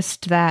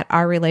therapist that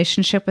our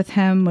relationship with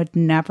him would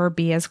never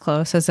be as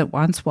close as it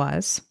once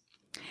was.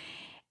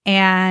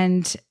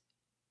 And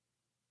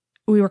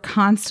we were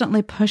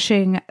constantly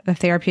pushing the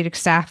therapeutic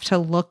staff to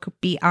look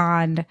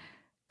beyond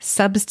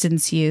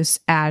substance use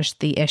as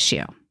the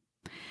issue.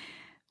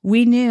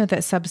 We knew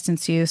that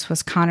substance use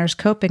was Connor's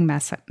coping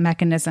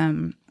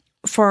mechanism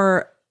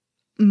for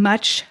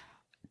much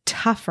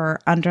tougher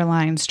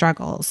underlying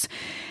struggles.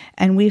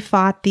 And we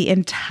fought the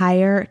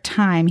entire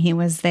time he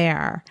was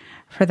there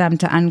for them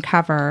to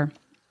uncover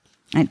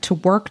and to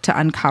work to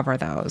uncover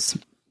those.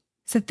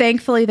 So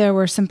thankfully, there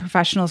were some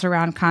professionals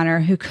around Connor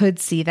who could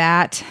see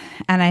that.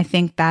 And I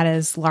think that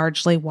is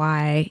largely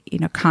why,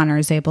 Connor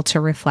is able to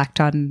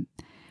reflect on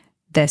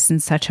this in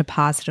such a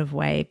positive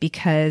way,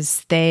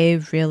 because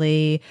they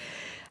really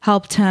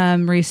helped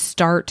him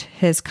restart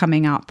his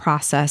coming out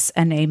process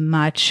in a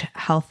much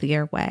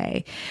healthier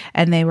way.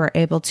 And they were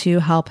able to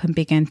help him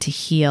begin to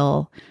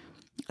heal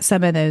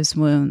some of those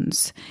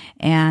wounds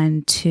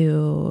and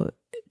to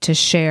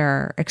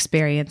share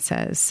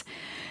experiences,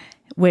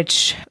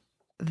 which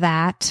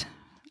that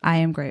I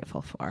am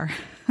grateful for.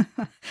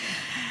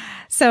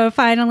 So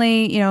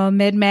finally,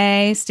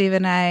 mid-May, Steve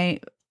and I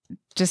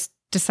just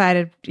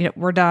decided,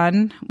 we're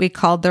done. We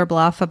called their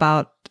bluff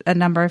about a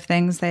number of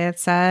things they had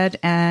said,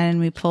 and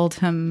we pulled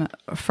him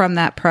from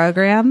that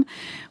program,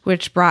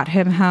 which brought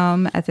him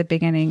home at the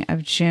beginning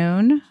of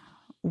June,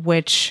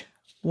 which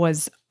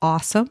was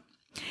awesome.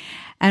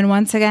 And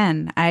once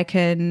again, I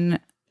can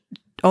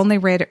only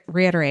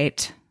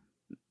reiterate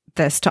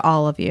this to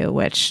all of you,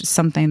 which is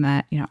something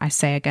that, I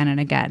say again and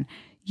again.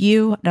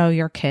 You know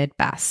your kid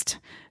best.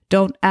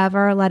 Don't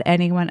ever let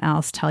anyone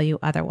else tell you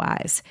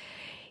otherwise.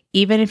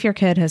 Even if your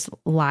kid has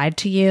lied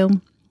to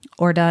you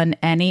or done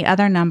any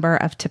other number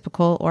of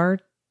typical or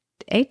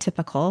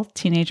atypical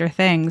teenager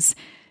things,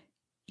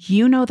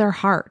 you know their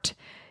heart.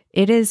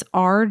 It is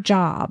our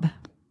job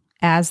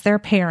as their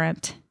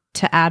parent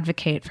to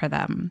advocate for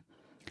them,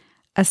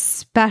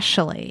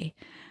 especially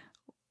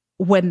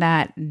when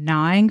that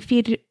gnawing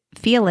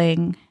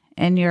feeling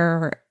in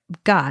your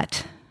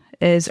gut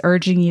is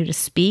urging you to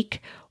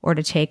speak or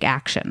to take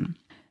action.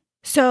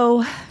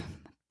 So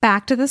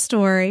back to the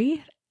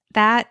story.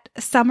 That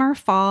summer,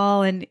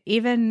 fall, and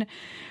even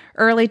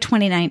early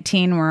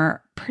 2019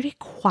 were pretty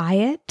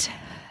quiet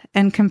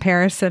in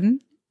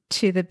comparison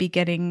to the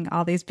beginning,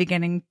 all these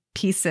beginning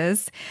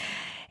pieces.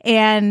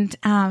 And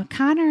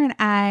Connor and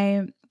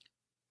I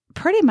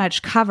pretty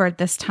much covered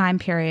this time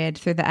period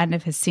through the end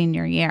of his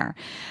senior year.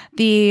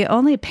 The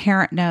only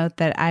parent note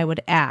that I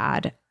would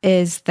add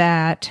is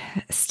that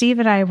Steve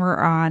and I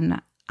were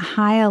on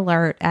high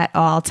alert at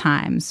all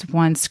times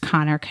once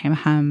Connor came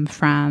home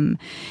from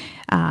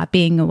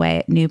being away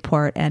at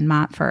Newport and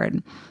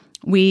Montford.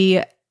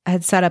 We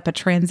had set up a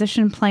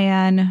transition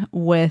plan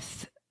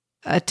with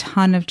a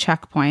ton of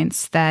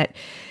checkpoints that,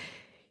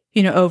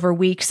 over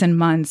weeks and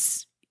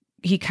months,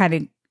 he kind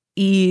of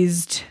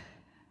eased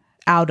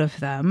out of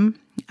them,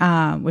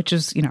 which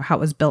is, how it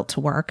was built to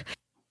work.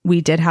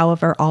 We did,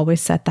 however, always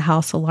set the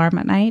house alarm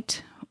at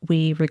night.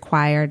 We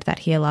required that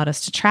he allowed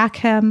us to track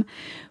him.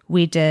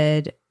 We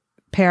did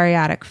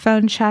periodic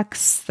phone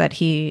checks that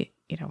he,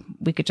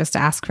 we could just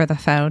ask for the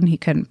phone he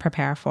couldn't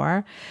prepare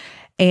for.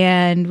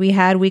 And we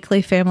had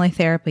weekly family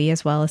therapy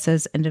as well as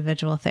his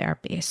individual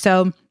therapy.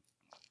 So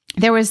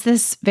there was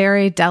this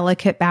very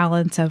delicate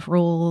balance of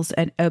rules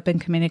and open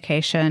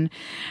communication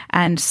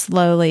and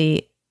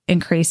slowly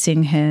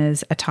increasing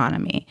his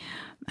autonomy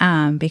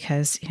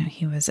because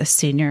he was a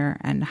senior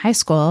in high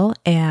school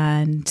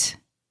and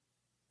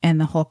in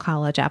the whole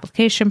college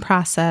application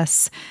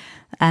process,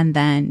 and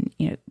then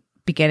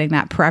beginning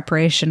that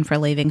preparation for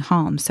leaving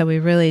home. So we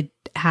really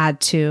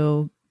had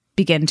to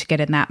begin to get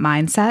in that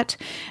mindset,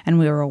 and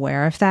we were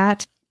aware of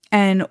that.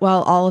 And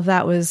while all of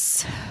that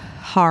was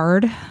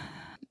hard,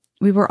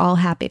 we were all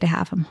happy to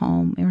have him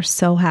home. We were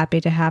so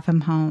happy to have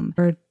him home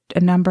for a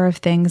number of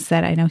things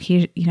that I know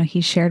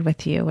he shared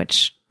with you,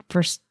 which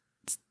were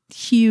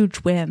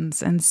huge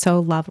wins and so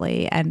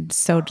lovely and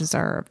so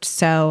deserved.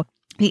 So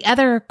the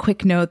other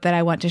quick note that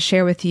I want to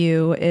share with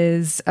you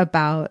is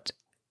about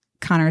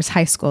Connor's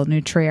high school,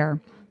 New Trier.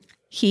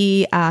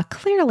 He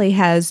clearly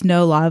has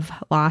no love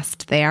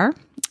lost there,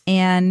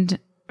 and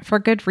for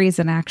good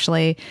reason,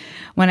 actually,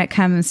 when it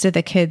comes to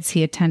the kids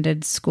he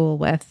attended school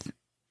with,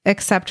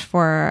 except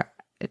for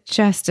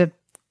just a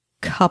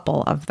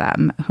couple of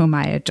them whom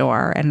I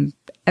adore and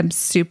am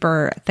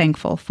super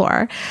thankful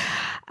for.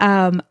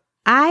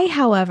 I,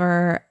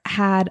 however,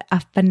 had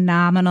a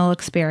phenomenal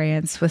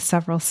experience with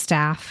several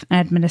staff and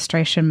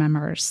administration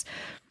members,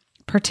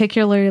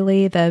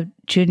 particularly the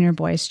junior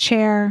boys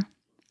chair,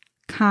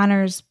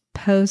 Connor's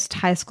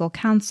post-high school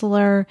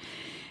counselor,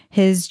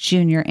 his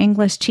junior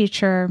English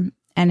teacher,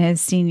 and his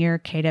senior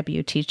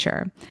KW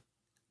teacher.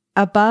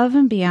 Above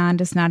and beyond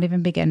does not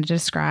even begin to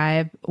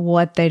describe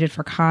what they did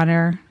for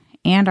Connor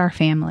and our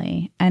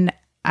family, and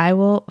I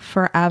will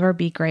forever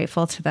be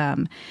grateful to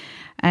them.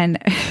 And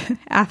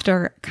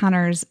after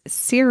Connor's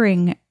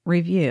searing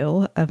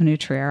review of New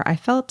Trier, I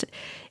felt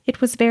it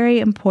was very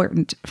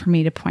important for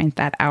me to point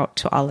that out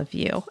to all of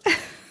you.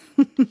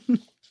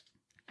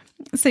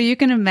 So you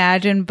can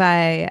imagine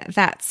by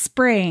that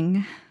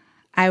spring,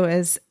 I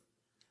was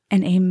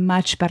in a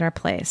much better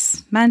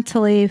place,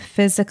 mentally,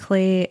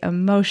 physically,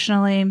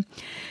 emotionally.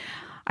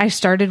 I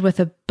started with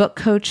a book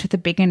coach at the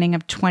beginning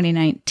of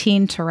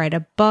 2019 to write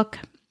a book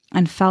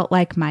and felt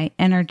like my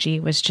energy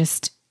was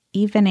just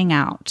evening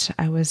out.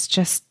 I was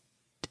just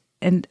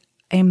in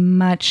a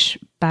much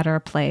better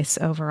place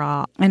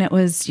overall. And it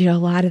was, a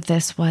lot of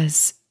this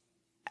was,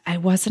 I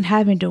wasn't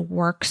having to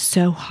work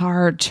so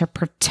hard to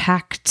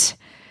protect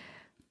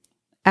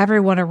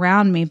everyone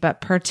around me, but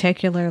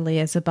particularly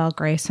Isabel,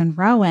 Grace, and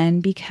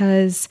Rowan,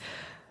 because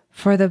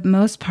for the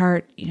most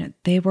part,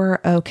 they were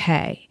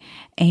okay.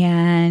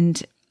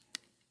 And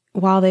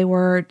while they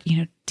were,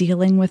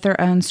 dealing with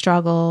their own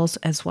struggles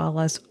as well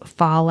as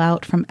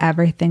fallout from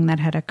everything that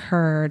had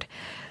occurred,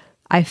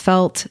 I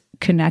felt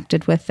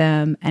connected with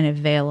them and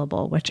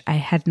available, which I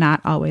had not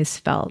always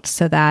felt.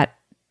 So that,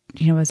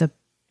 it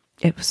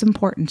was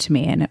important to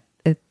me, and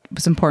it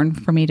was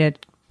important for me to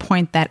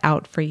point that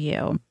out for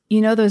you.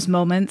 Those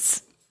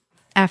moments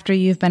after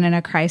you've been in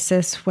a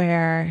crisis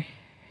where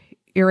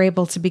you're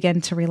able to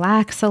begin to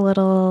relax a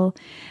little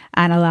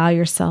and allow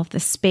yourself the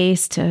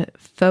space to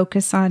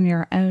focus on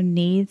your own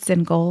needs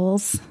and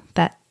goals,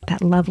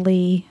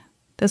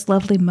 those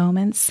lovely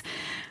moments.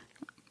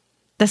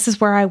 This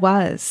is where I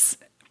was.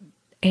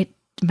 It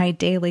my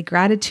daily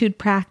gratitude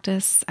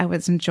practice. I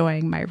was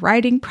enjoying my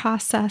writing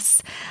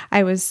process.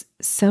 I was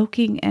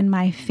soaking in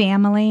my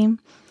family.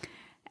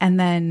 And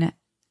then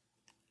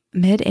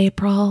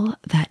mid-April,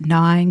 that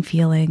gnawing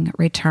feeling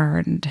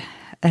returned.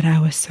 And I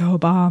was so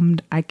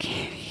bummed. I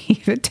can't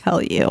even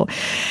tell you.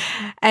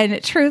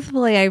 And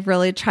truthfully, I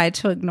really tried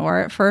to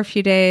ignore it for a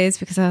few days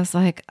because I was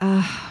like,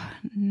 oh,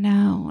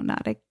 no,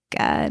 not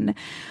again.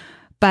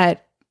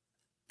 But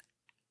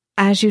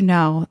as you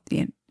know,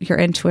 your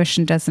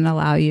intuition doesn't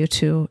allow you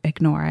to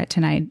ignore it.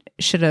 And I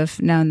should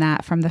have known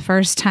that from the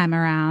first time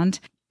around.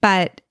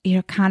 But,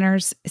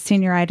 Connor's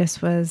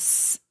senioritis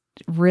was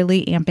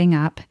really amping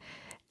up,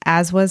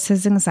 as was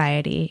his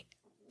anxiety.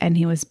 And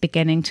he was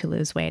beginning to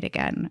lose weight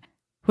again,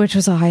 which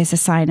was always a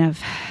sign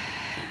of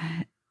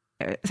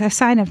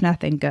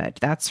nothing good.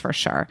 That's for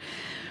sure.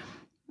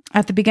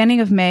 At the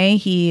beginning of May,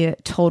 he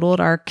totaled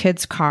our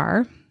kid's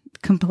car,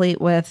 complete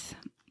with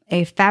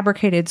a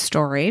fabricated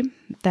story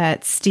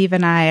that Steve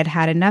and I had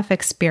had enough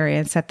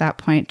experience at that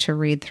point to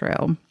read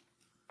through.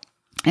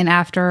 And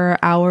after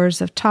hours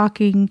of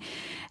talking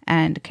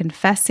and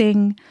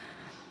confessing,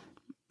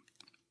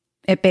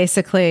 it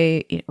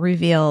basically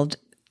revealed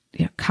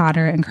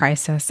Connor in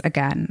crisis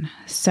again.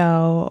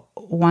 So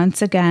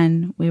once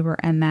again, we were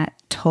in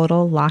that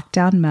total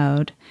lockdown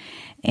mode.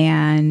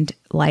 And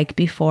like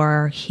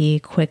before, he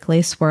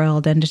quickly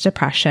swirled into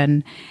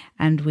depression,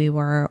 and we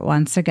were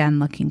once again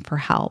looking for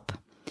help.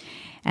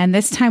 And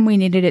this time we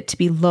needed it to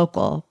be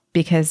local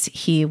because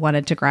he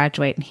wanted to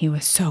graduate and he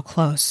was so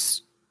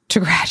close to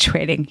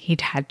graduating.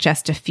 He'd had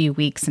just a few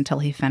weeks until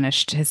he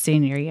finished his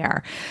senior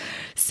year.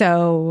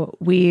 So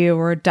we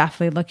were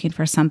definitely looking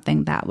for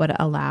something that would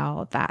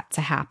allow that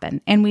to happen.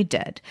 And we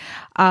did.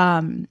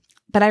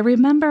 But I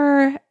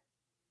remember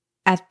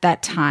at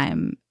that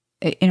time,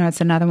 it's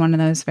another one of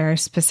those very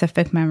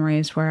specific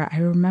memories where I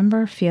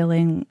remember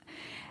feeling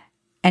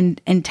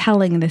and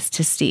telling this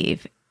to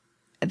Steve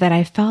that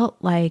I felt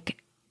like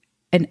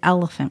an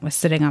elephant was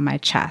sitting on my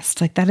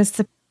chest. Like that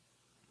is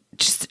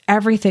just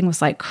everything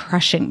was like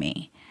crushing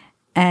me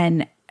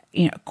and,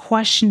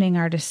 questioning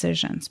our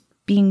decisions,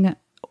 being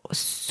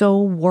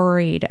so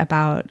worried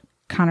about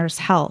Connor's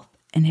health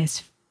and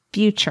his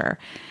future.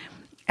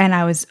 And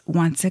I was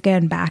once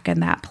again back in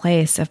that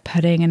place of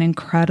putting an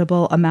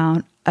incredible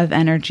amount of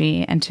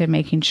energy into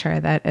making sure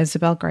that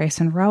Isabel, Grace,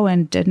 and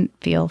Rowan didn't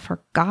feel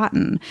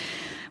forgotten,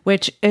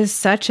 which is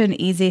such an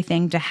easy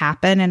thing to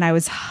happen. And I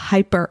was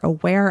hyper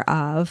aware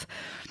of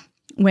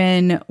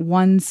when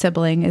one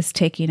sibling is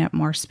taking up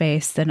more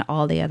space than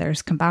all the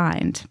others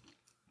combined.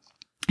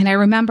 And I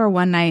remember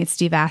one night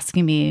Steve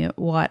asking me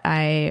what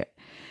I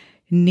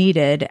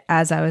needed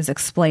as I was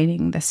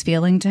explaining this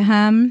feeling to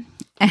him.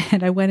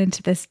 And I went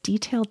into this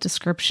detailed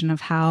description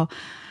of how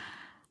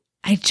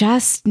I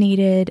just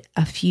needed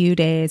a few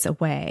days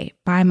away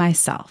by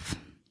myself,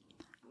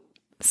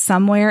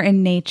 somewhere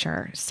in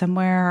nature,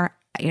 somewhere.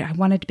 I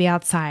wanted to be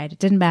outside. It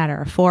didn't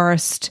matter. A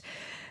forest,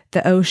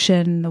 the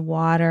ocean, the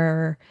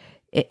water.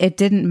 It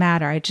didn't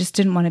matter. I just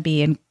didn't want to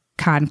be in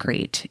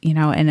concrete, in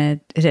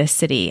a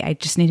city. I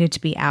just needed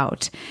to be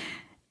out.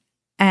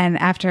 And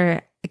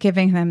after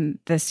giving them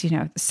this,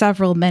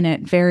 several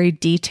minute, very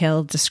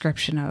detailed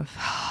description of,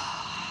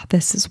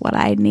 this is what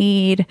I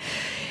need,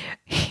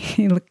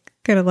 he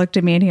kind of looked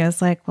at me and he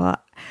was like, well,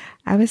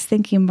 I was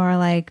thinking more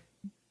like,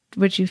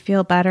 would you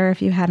feel better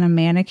if you had a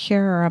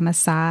manicure or a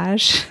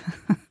massage?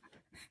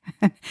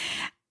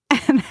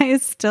 And I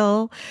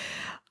still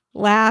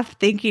laugh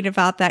thinking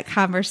about that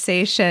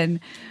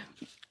conversation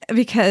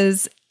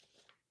because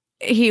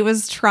he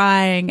was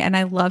trying, and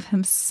I love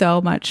him so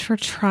much for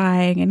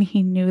trying. And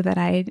he knew that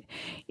I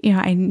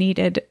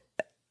needed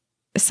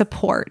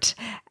support.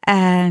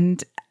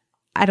 And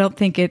I don't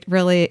think it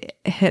really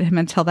hit him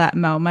until that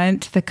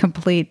moment, the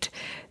complete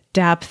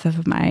depth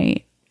of my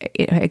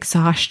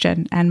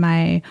exhaustion and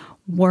my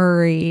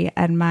worry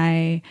and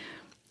my,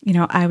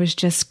 I was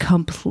just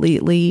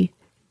completely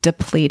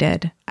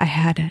depleted. I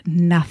had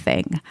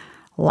nothing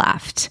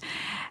left.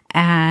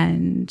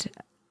 And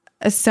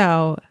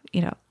so,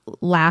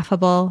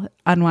 laughable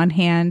on one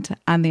hand,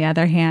 on the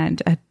other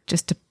hand,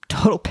 just a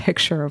total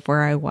picture of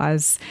where I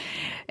was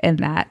in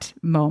that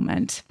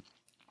moment.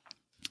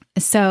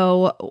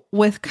 So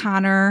with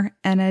Connor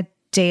and a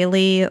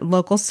daily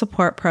local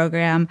support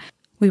program,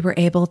 we were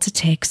able to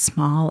take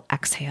small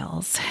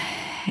exhales.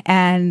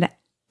 And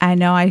I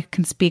know I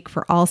can speak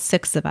for all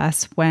 6 of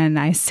us when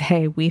I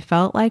say we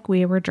felt like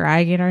we were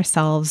dragging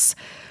ourselves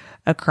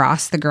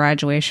across the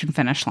graduation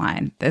finish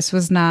line. This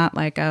was not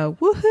like a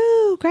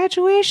woohoo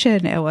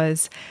graduation. It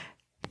was,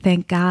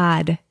 thank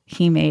God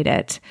he made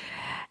it.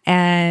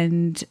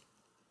 And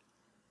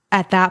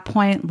at that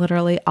point,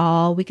 literally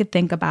all we could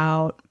think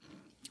about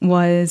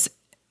was,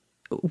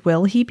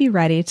 will he be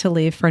ready to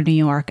leave for New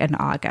York in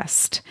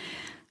August?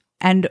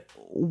 And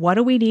what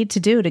do we need to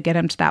do to get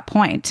him to that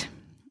point?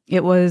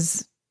 It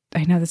was,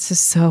 I know this is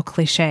so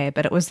cliche,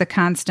 but it was the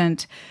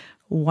constant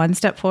 1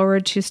 step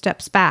forward, 2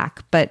 steps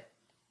back. But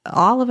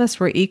all of us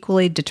were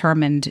equally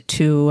determined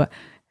to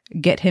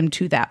get him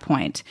to that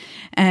point.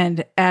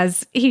 And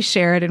as he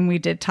shared, and we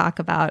did talk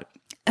about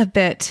a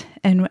bit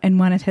in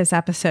one of his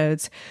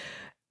episodes,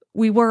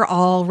 we were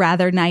all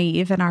rather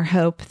naive in our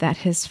hope that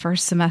his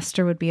first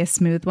semester would be a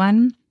smooth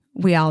one.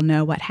 We all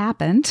know what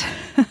happened.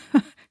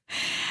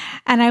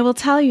 And I will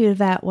tell you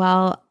that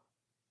while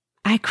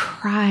I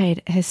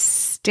cried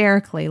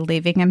hysterically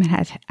leaving him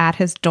at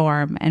his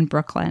dorm in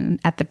Brooklyn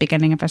at the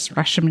beginning of his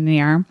freshman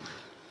year,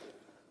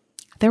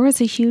 there was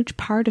a huge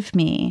part of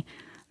me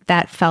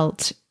that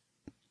felt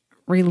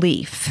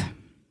relief.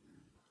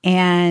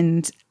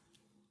 And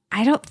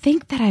I don't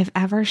think that I've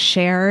ever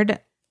shared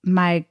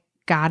my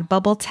God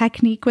bubble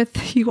technique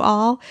with you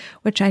all,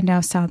 which I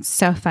know sounds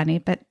so funny,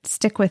 but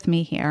stick with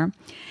me here.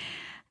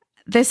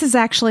 This is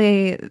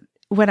actually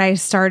when I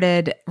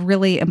started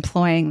really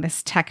employing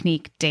this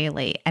technique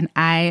daily, and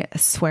I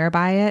swear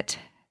by it.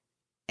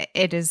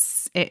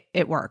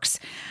 It works.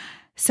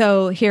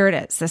 So here it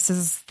is.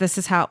 This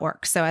is how it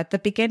works. So at the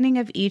beginning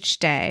of each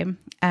day,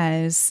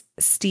 as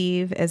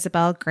Steve,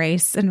 Isabel,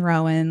 Grace, and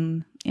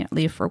Rowan,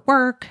 leave for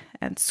work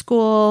and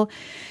school,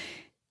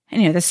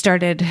 and this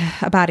started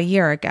about a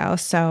year ago.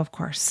 So of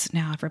course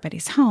now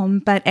everybody's home.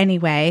 But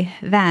anyway,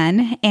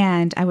 then,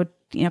 and I would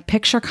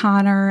picture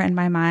Connor in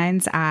my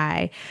mind's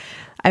eye.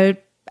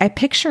 I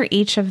picture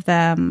each of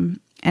them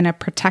in a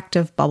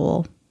protective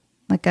bubble,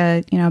 like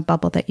a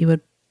bubble that you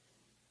would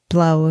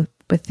blow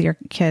with your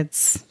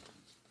kids,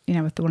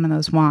 with one of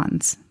those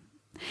wands.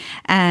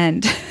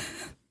 And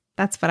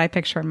that's what I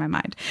picture in my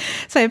mind.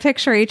 So I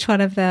picture each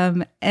one of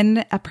them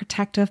in a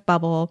protective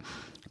bubble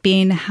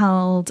being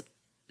held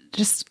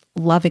just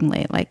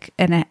lovingly, like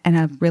in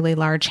a really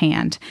large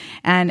hand.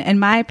 And in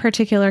my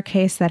particular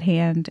case, that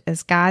hand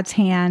is God's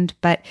hand,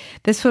 but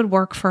this would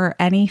work for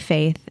any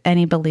faith,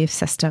 any belief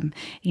system.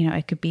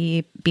 It could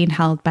be being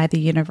held by the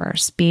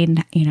universe,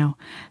 being,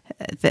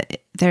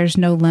 there's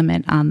no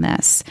limit on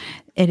this.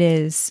 It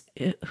is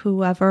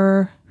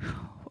whatever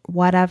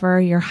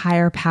your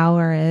higher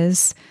power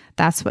is,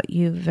 that's what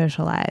you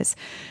visualize.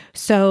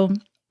 So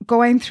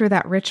going through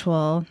that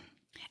ritual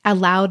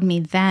allowed me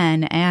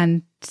then,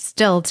 and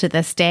still to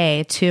this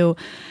day, to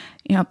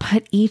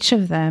put each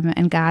of them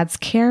in God's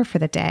care for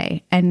the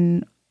day.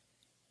 And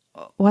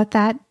what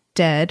that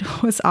did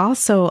was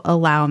also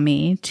allow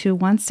me to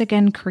once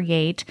again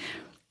create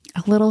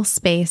a little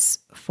space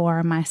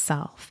for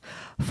myself,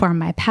 for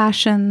my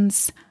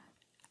passions,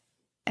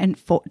 and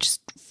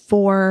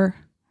for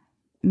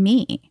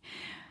me,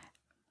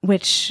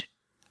 which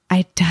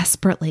I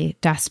desperately,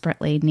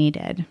 desperately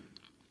needed.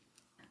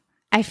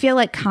 I feel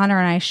like Connor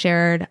and I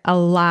shared a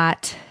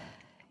lot.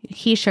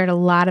 He shared a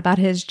lot about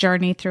his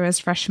journey through his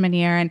freshman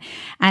year, and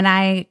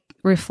I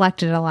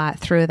reflected a lot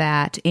through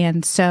that.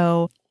 And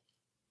so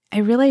I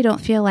really don't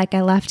feel like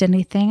I left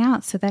anything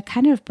out. So that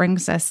kind of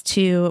brings us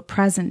to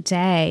present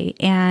day.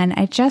 And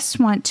I just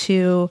want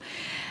to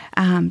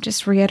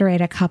just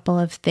reiterate a couple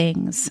of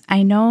things.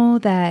 I know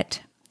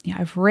that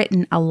I've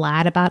written a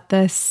lot about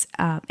this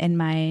in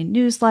my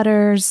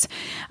newsletters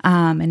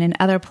and in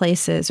other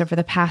places over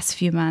the past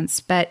few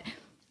months, but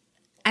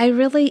I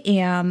really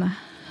am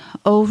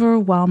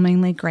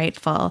overwhelmingly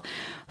grateful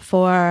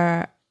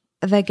for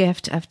the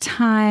gift of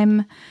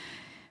time,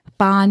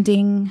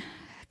 bonding,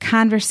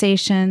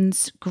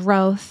 conversations,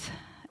 growth,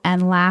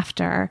 and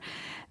laughter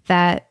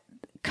that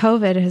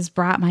COVID has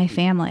brought my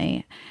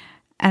family.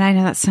 And I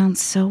know that sounds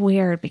so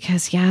weird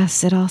because,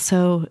 yes, it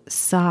also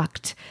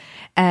sucked.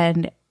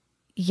 And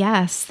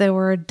yes, there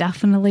were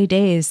definitely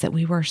days that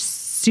we were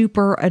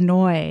super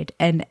annoyed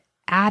and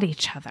at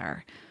each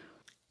other.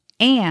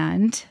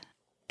 And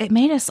it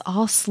made us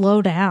all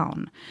slow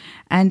down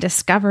and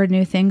discover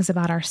new things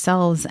about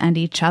ourselves and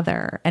each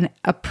other and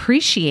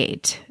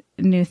appreciate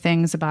new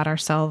things about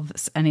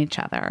ourselves and each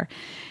other.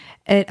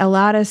 It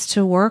allowed us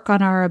to work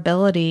on our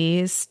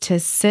abilities to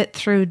sit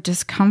through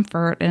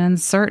discomfort and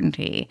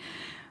uncertainty,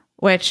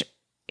 which,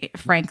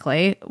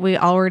 frankly, we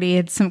already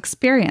had some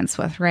experience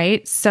with,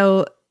 right?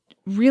 So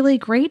really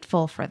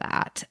grateful for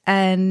that.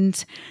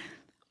 And,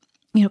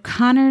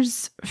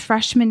 Connor's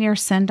freshman year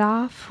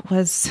send-off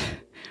was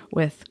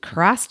with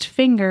crossed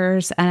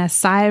fingers and a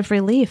sigh of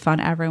relief on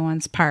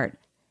everyone's part,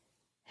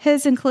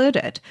 his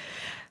included.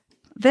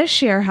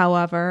 This year,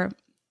 however,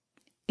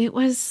 it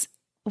was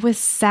with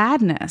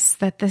sadness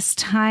that this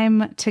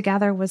time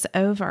together was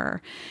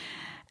over.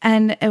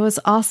 And it was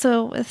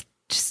also with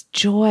just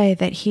joy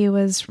that he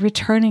was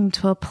returning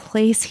to a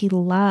place he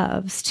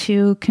loves,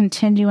 to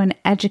continue an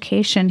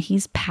education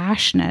he's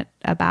passionate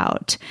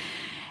about.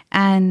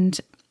 And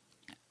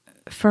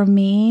for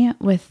me,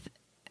 with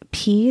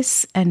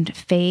peace and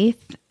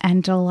faith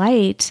and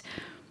delight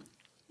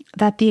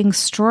that the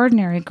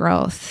extraordinary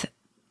growth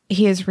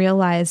he has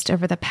realized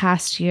over the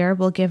past year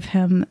will give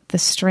him the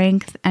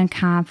strength and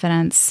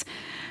confidence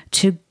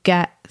to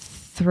get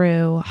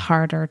through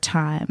harder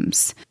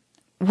times,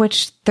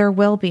 which there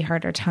will be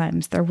harder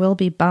times. There will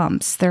be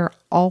bumps. There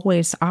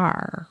always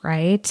are,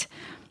 right?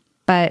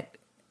 But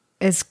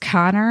is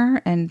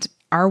Connor and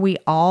are we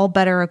all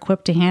better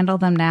equipped to handle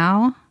them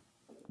now?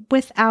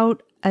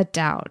 Without a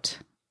doubt.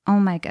 Oh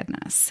my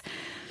goodness.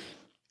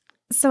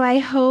 So I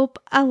hope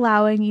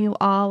allowing you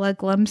all a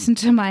glimpse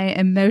into my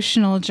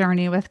emotional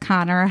journey with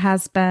Connor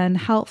has been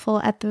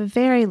helpful at the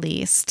very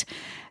least,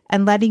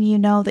 and letting you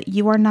know that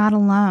you are not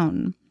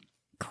alone.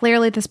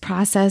 Clearly, this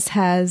process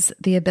has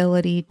the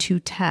ability to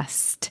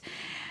test.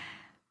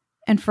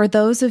 And for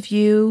those of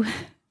you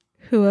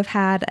who have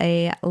had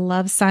a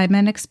Love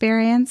Simon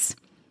experience,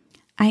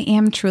 I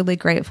am truly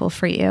grateful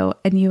for you,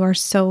 and you are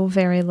so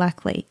very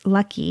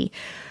lucky.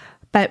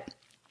 But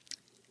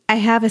I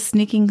have a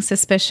sneaking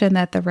suspicion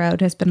that the road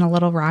has been a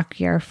little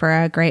rockier for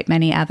a great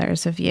many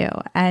others of you.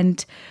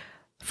 And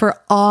for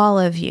all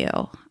of you,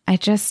 I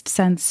just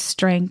sense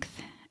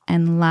strength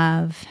and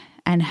love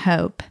and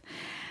hope.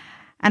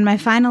 And my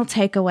final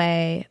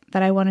takeaway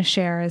that I want to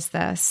share is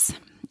this.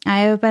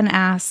 I have been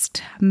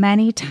asked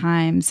many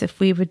times if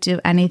we would do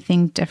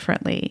anything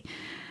differently.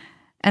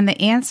 And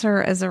the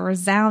answer is a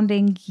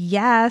resounding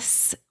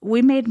yes.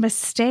 We made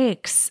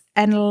mistakes,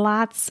 and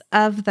lots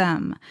of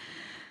them.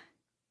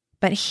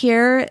 But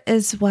here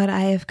is what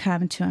I have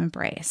come to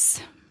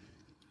embrace.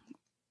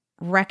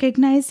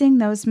 Recognizing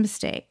those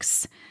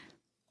mistakes,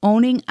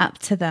 owning up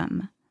to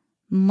them,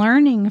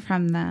 learning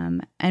from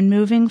them, and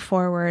moving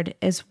forward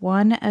is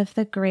one of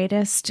the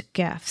greatest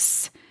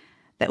gifts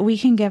that we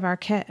can give our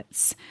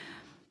kids.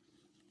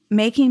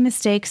 Making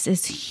mistakes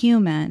is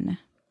human.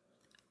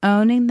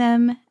 Owning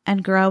them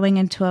and growing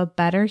into a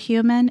better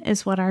human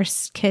is what our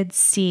kids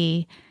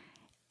see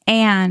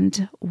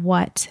and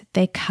what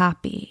they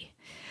copy.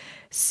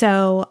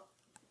 So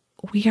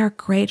we are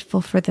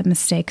grateful for the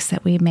mistakes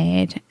that we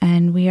made,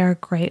 and we are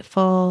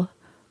grateful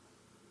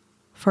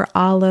for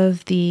all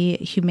of the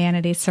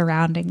humanity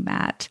surrounding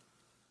that.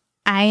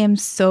 I am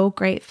so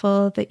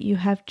grateful that you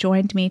have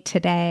joined me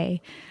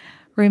today.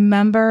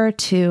 Remember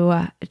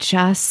to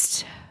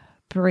just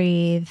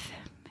breathe,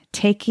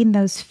 taking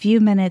those few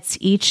minutes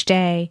each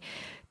day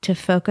to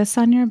focus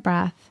on your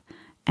breath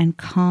and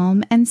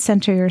calm and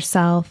center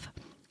yourself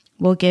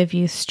will give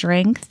you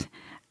strength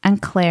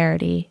and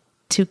clarity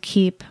to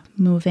keep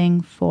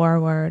moving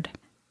forward.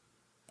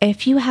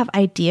 If you have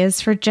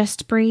ideas for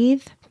Just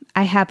Breathe,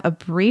 I have a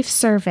brief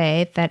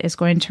survey that is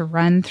going to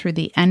run through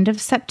the end of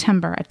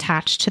September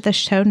attached to the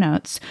show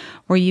notes,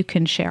 where you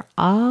can share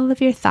all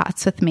of your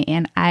thoughts with me,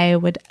 and I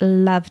would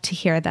love to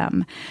hear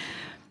them.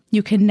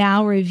 You can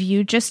now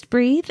review Just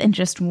Breathe in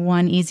just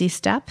one easy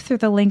step through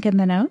the link in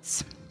the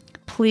notes.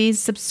 Please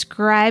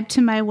subscribe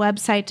to my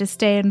website to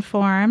stay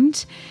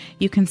informed.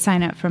 You can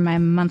sign up for my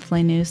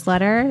monthly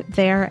newsletter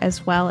there,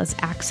 as well as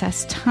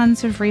access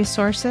tons of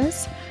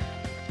resources.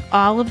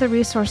 All of the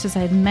resources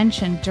I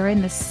mentioned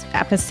during this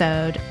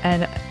episode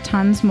and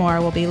tons more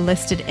will be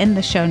listed in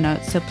the show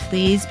notes, so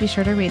please be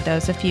sure to read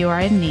those if you are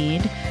in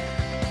need.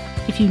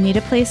 If you need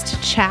a place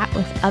to chat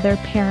with other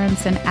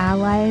parents and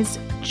allies,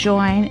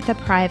 join the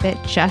private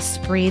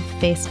Just Breathe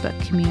Facebook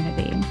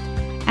community.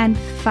 And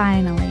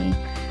finally,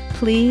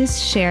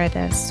 please share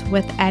this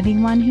with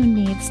anyone who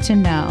needs to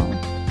know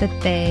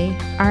that they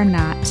are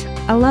not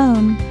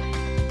alone.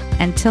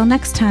 Until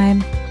next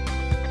time.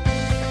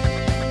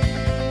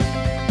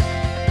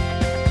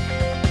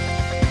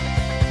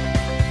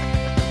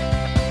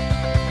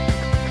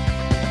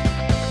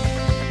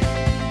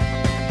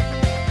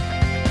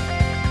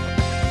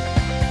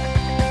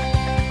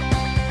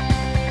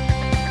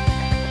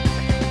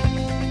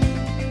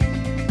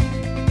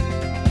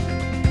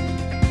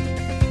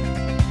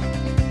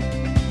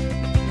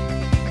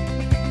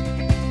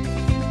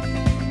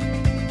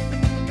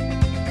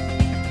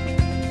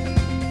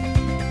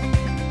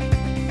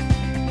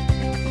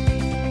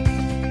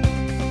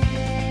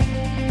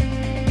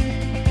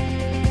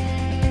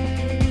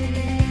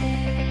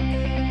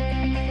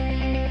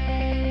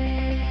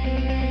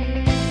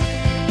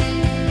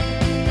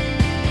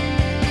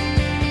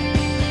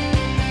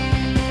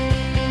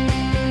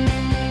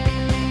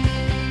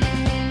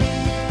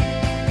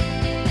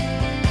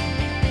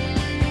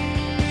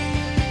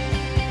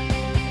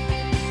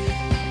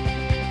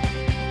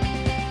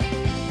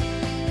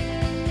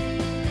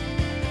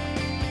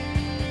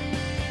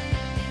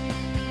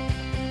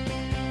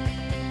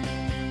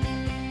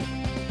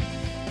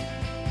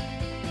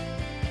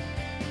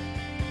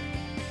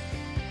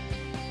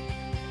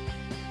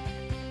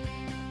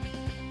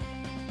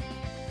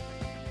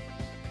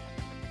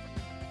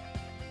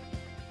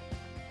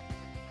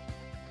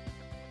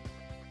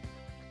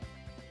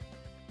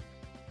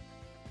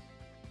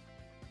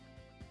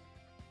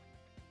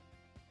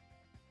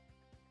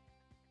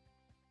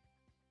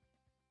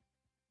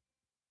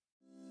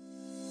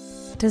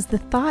 Does the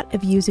thought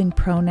of using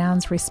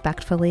pronouns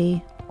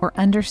respectfully or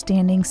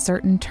understanding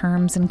certain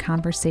terms in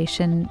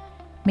conversation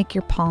make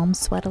your palms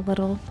sweat a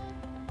little?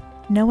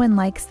 No one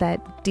likes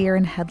that deer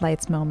in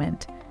headlights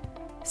moment.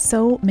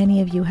 So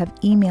many of you have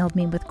emailed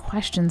me with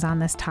questions on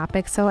this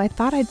topic, so I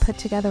thought I'd put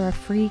together a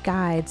free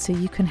guide so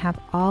you can have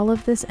all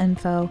of this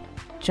info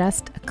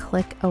just a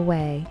click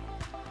away.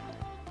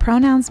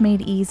 Pronouns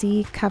Made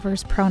Easy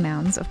covers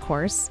pronouns, of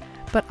course,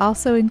 but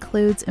also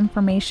includes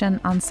information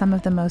on some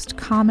of the most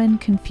common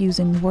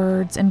confusing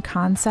words and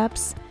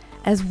concepts,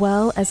 as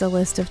well as a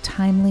list of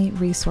timely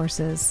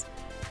resources.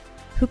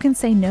 Who can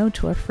say no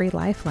to a free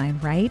lifeline,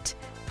 right?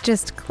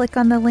 Just click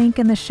on the link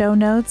in the show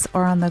notes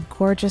or on the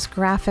gorgeous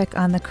graphic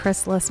on the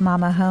Chrysalis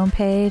Mama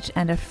homepage,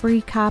 and a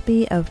free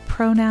copy of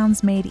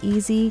Pronouns Made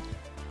Easy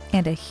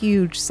and a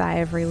huge sigh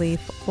of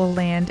relief will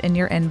land in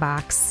your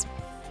inbox.